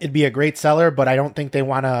 it'd be a great seller, but I don't think they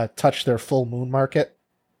want to touch their full moon market.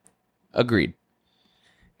 Agreed.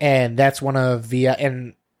 And that's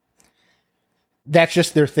and that's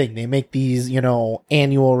just their thing. They make these,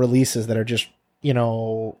 annual releases that are just,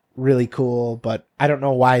 really cool, but I don't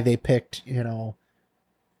know why they picked,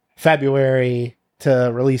 February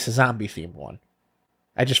to release a zombie themed one.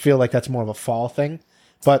 I just feel like that's more of a fall thing.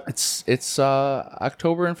 But It's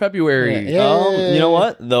October and February. Yeah. You know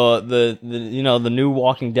what? The the new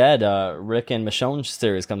Walking Dead Rick and Michonne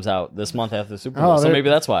series comes out this month after the Super Bowl, so they're- maybe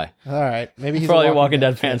that's why. all right, maybe he's For all a you Walking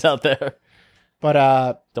Dead fans out there,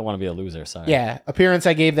 But don't want to be a loser. Sorry. yeah, appearance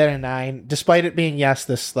I gave that a 9, despite it being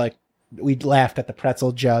this like we laughed at the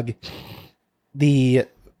pretzel jug, the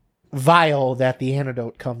vial that the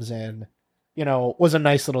antidote comes in, was a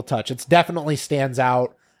nice little touch. It's definitely stands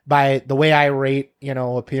out by the way I rate,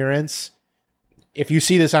 appearance. If you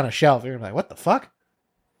see this on a shelf, you're like, what the fuck?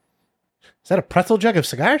 Is that a pretzel jug of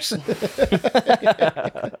cigars? They're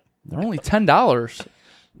only $10.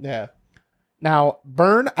 Yeah. Now,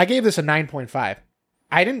 burn, I gave this a 9.5.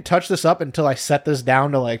 I didn't touch this up until I set this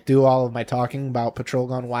down to like do all of my talking about Patrol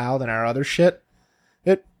Gone Wild and our other shit.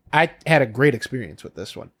 I had a great experience with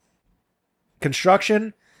this one.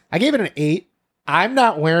 Construction, I gave it an 8. I'm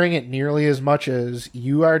not wearing it nearly as much as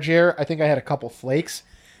you are, Jer. I think I had a couple flakes,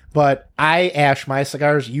 but I ash my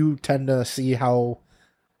cigars. You tend to see how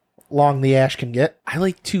long the ash can get. I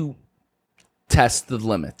like to test the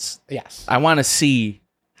limits. Yes. I want to see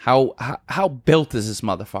how built is this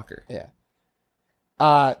motherfucker. Yeah.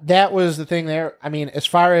 That was the thing there. I mean, as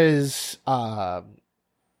far as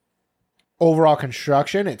overall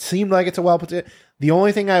construction, it seemed like it's a well put together. The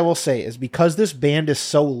only thing I will say is because this band is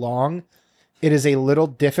so long, it is a little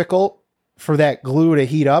difficult for that glue to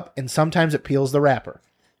heat up, and sometimes it peels the wrapper.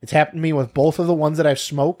 It's happened to me with both of the ones that I've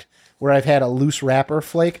smoked where I've had a loose wrapper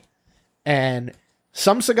flake, and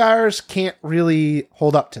some cigars can't really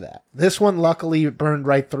hold up to that. This one luckily burned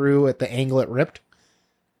right through at the angle it ripped.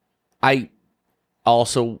 I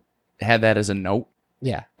also had that as a note.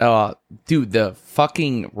 Yeah. Dude, the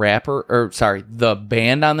fucking the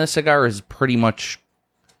band on this cigar is pretty much,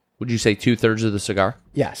 would you say 2/3 of the cigar?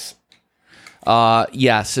 Yes.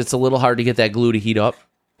 Yes, it's a little hard to get that glue to heat up.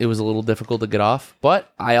 It was a little difficult to get off,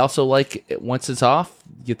 but I also like it once it's off,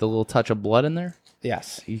 you get the little touch of blood in there.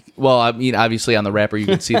 Yes. Well, I mean, obviously on the wrapper, you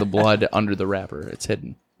can see the blood under the wrapper. It's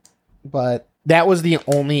hidden. But that was the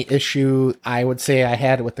only issue I would say I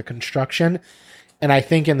had with the construction. And I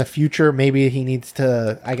think in the future, maybe he needs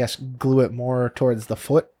to, I guess, glue it more towards the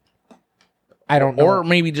foot. I don't know. Or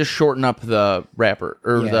maybe just shorten up the wrapper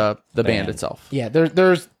or Yeah. the band itself. Yeah,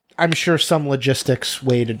 there's, I'm sure, some logistics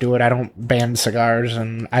way to do it. I don't band cigars,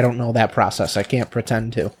 and I don't know that process. I can't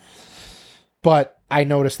pretend to. But I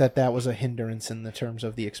noticed that was a hindrance in the terms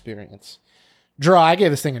of the experience. Draw, I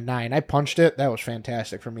gave this thing a 9. I punched it. That was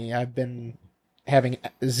fantastic for me. I've been having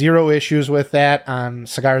 0 issues with that on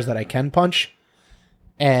cigars that I can punch,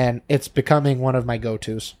 and it's becoming one of my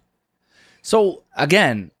go-tos. So,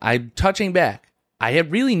 again, I'm touching back. I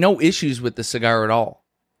have really no issues with the cigar at all,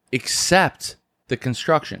 except the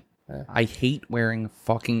construction. I hate wearing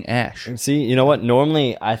fucking ash. And see, you know what?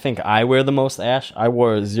 Normally, I think I wear the most ash. I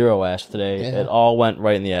wore 0 ash today. Yeah. It all went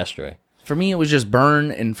right in the ashtray. For me, it was just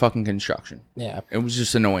burn and fucking construction. Yeah. It was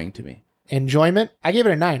just annoying to me. Enjoyment, I gave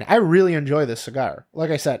it a 9. I really enjoy this cigar. Like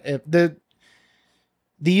I said,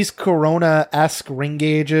 these Corona-esque ring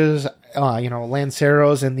gauges,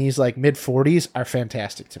 Lanceros in these like mid-40s are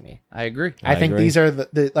fantastic to me. I agree. I think agree. these are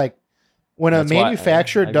the like when That's a why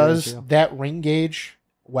manufacturer I agree with does you. that ring gauge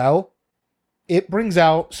well, it brings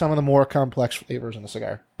out some of the more complex flavors in a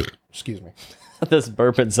cigar. Excuse me. This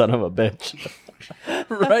bourbon son of a bitch.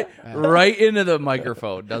 right into the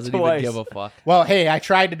microphone. Doesn't Twice. even give a fuck. Well, hey, I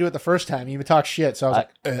tried to do it the first time. You even talked shit, so I was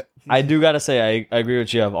like, I do gotta say, I agree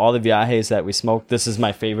with you. Of all the Viajes that we smoked, this is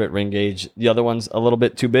my favorite ring gauge. The other one's a little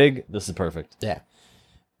bit too big. This is perfect. yeah.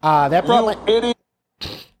 That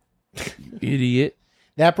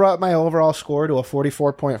brought my overall score to a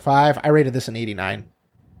 44.5. I rated this an 89.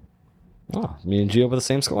 Oh, me and Gio with the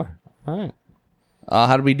same score. All right.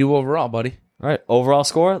 How did we do overall, buddy? All right. Overall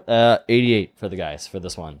score, 88 for the guys for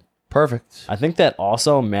this one. Perfect. I think that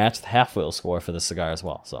also matched Half Wheel score for the cigar as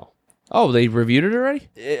well. So, Oh, they reviewed it already?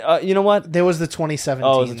 you know what? There was the 2017.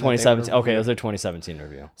 Oh, it was the that they were 2017. Okay, it reviewing. was their 2017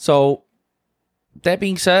 review. So, that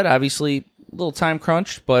being said, obviously, a little time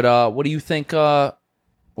crunch, but what do you think?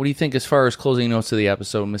 What do you think as far as closing notes of the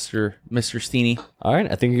episode, Mr. Steeny? All right.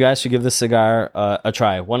 I think you guys should give this cigar a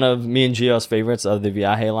try. One of me and Gio's favorites of the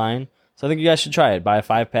Viaje line. So I think you guys should try it. Buy a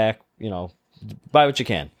 5-pack. Buy what you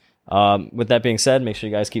can. With that being said, make sure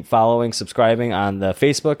you guys keep following, subscribing on the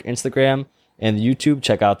Facebook, Instagram, and the YouTube.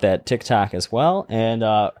 Check out that TikTok as well. And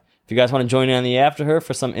if you guys want to join in on the After Herf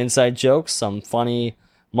for some inside jokes, some funny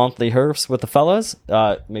monthly Herfs with the fellas,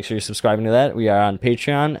 make sure you're subscribing to that. We are on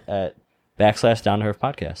Patreon at /Down to Herf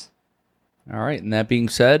Podcast. All right, and that being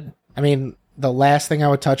said, I mean, the last thing I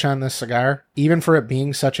would touch on this cigar, even for it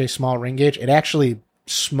being such a small ring gauge, it actually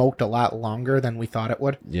smoked a lot longer than we thought it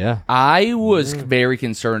would. Yeah. I was very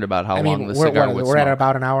concerned about how long the cigar would we're smoke. at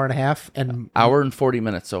about an hour and a half, and hour and 40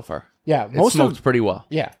 minutes so far. yeah, It smoked pretty well.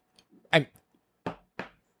 yeah.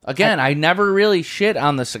 Again, I never really shit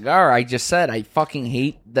on the cigar. I just said I fucking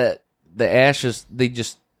hate that the ashes.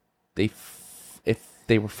 If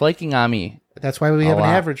they were flaking on me. That's why we have an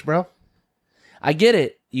lot. average, bro. I get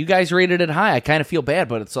it. You guys rated it high. I kind of feel bad,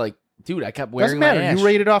 but it's like, dude, I kept wearing Doesn't matter. my ash. You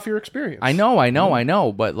rated off your experience. I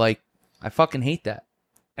know, but like, I fucking hate that.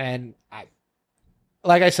 And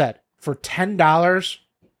like I said, for $10,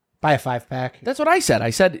 buy a 5-pack. That's what I said. I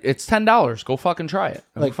said it's $10. Go fucking try it.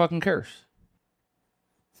 Who fucking cares?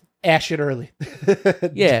 Ash it early.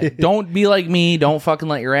 Yeah, don't be like me. Don't fucking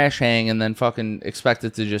let your ash hang and then fucking expect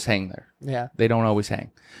it to just hang there. Yeah. They don't always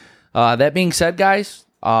hang. That being said, guys,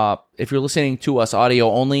 if you're listening to us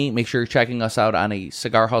audio only, make sure you're checking us out on a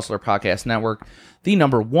Cigar Hustler podcast network, the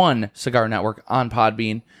 #1 cigar network on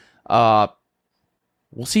Podbean.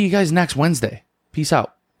 We'll see you guys next Wednesday. Peace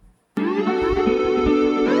out.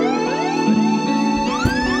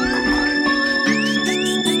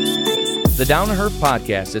 The Down to Herf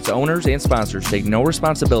podcast, its owners and sponsors take no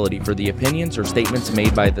responsibility for the opinions or statements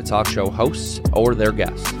made by the talk show hosts or their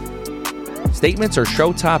guests. Statements or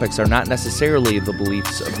show topics are not necessarily the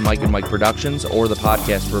beliefs of Mike and Mike Productions or the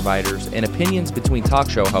podcast providers, and opinions between talk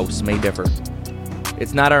show hosts may differ.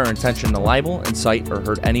 It's not our intention to libel, incite, or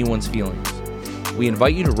hurt anyone's feelings. We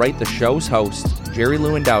invite you to write the show's host, Jerry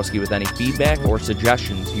Lewandowski, with any feedback or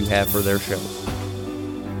suggestions you have for their shows.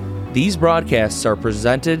 These broadcasts are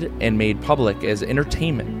presented and made public as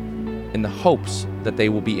entertainment in the hopes that they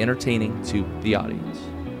will be entertaining to the audience.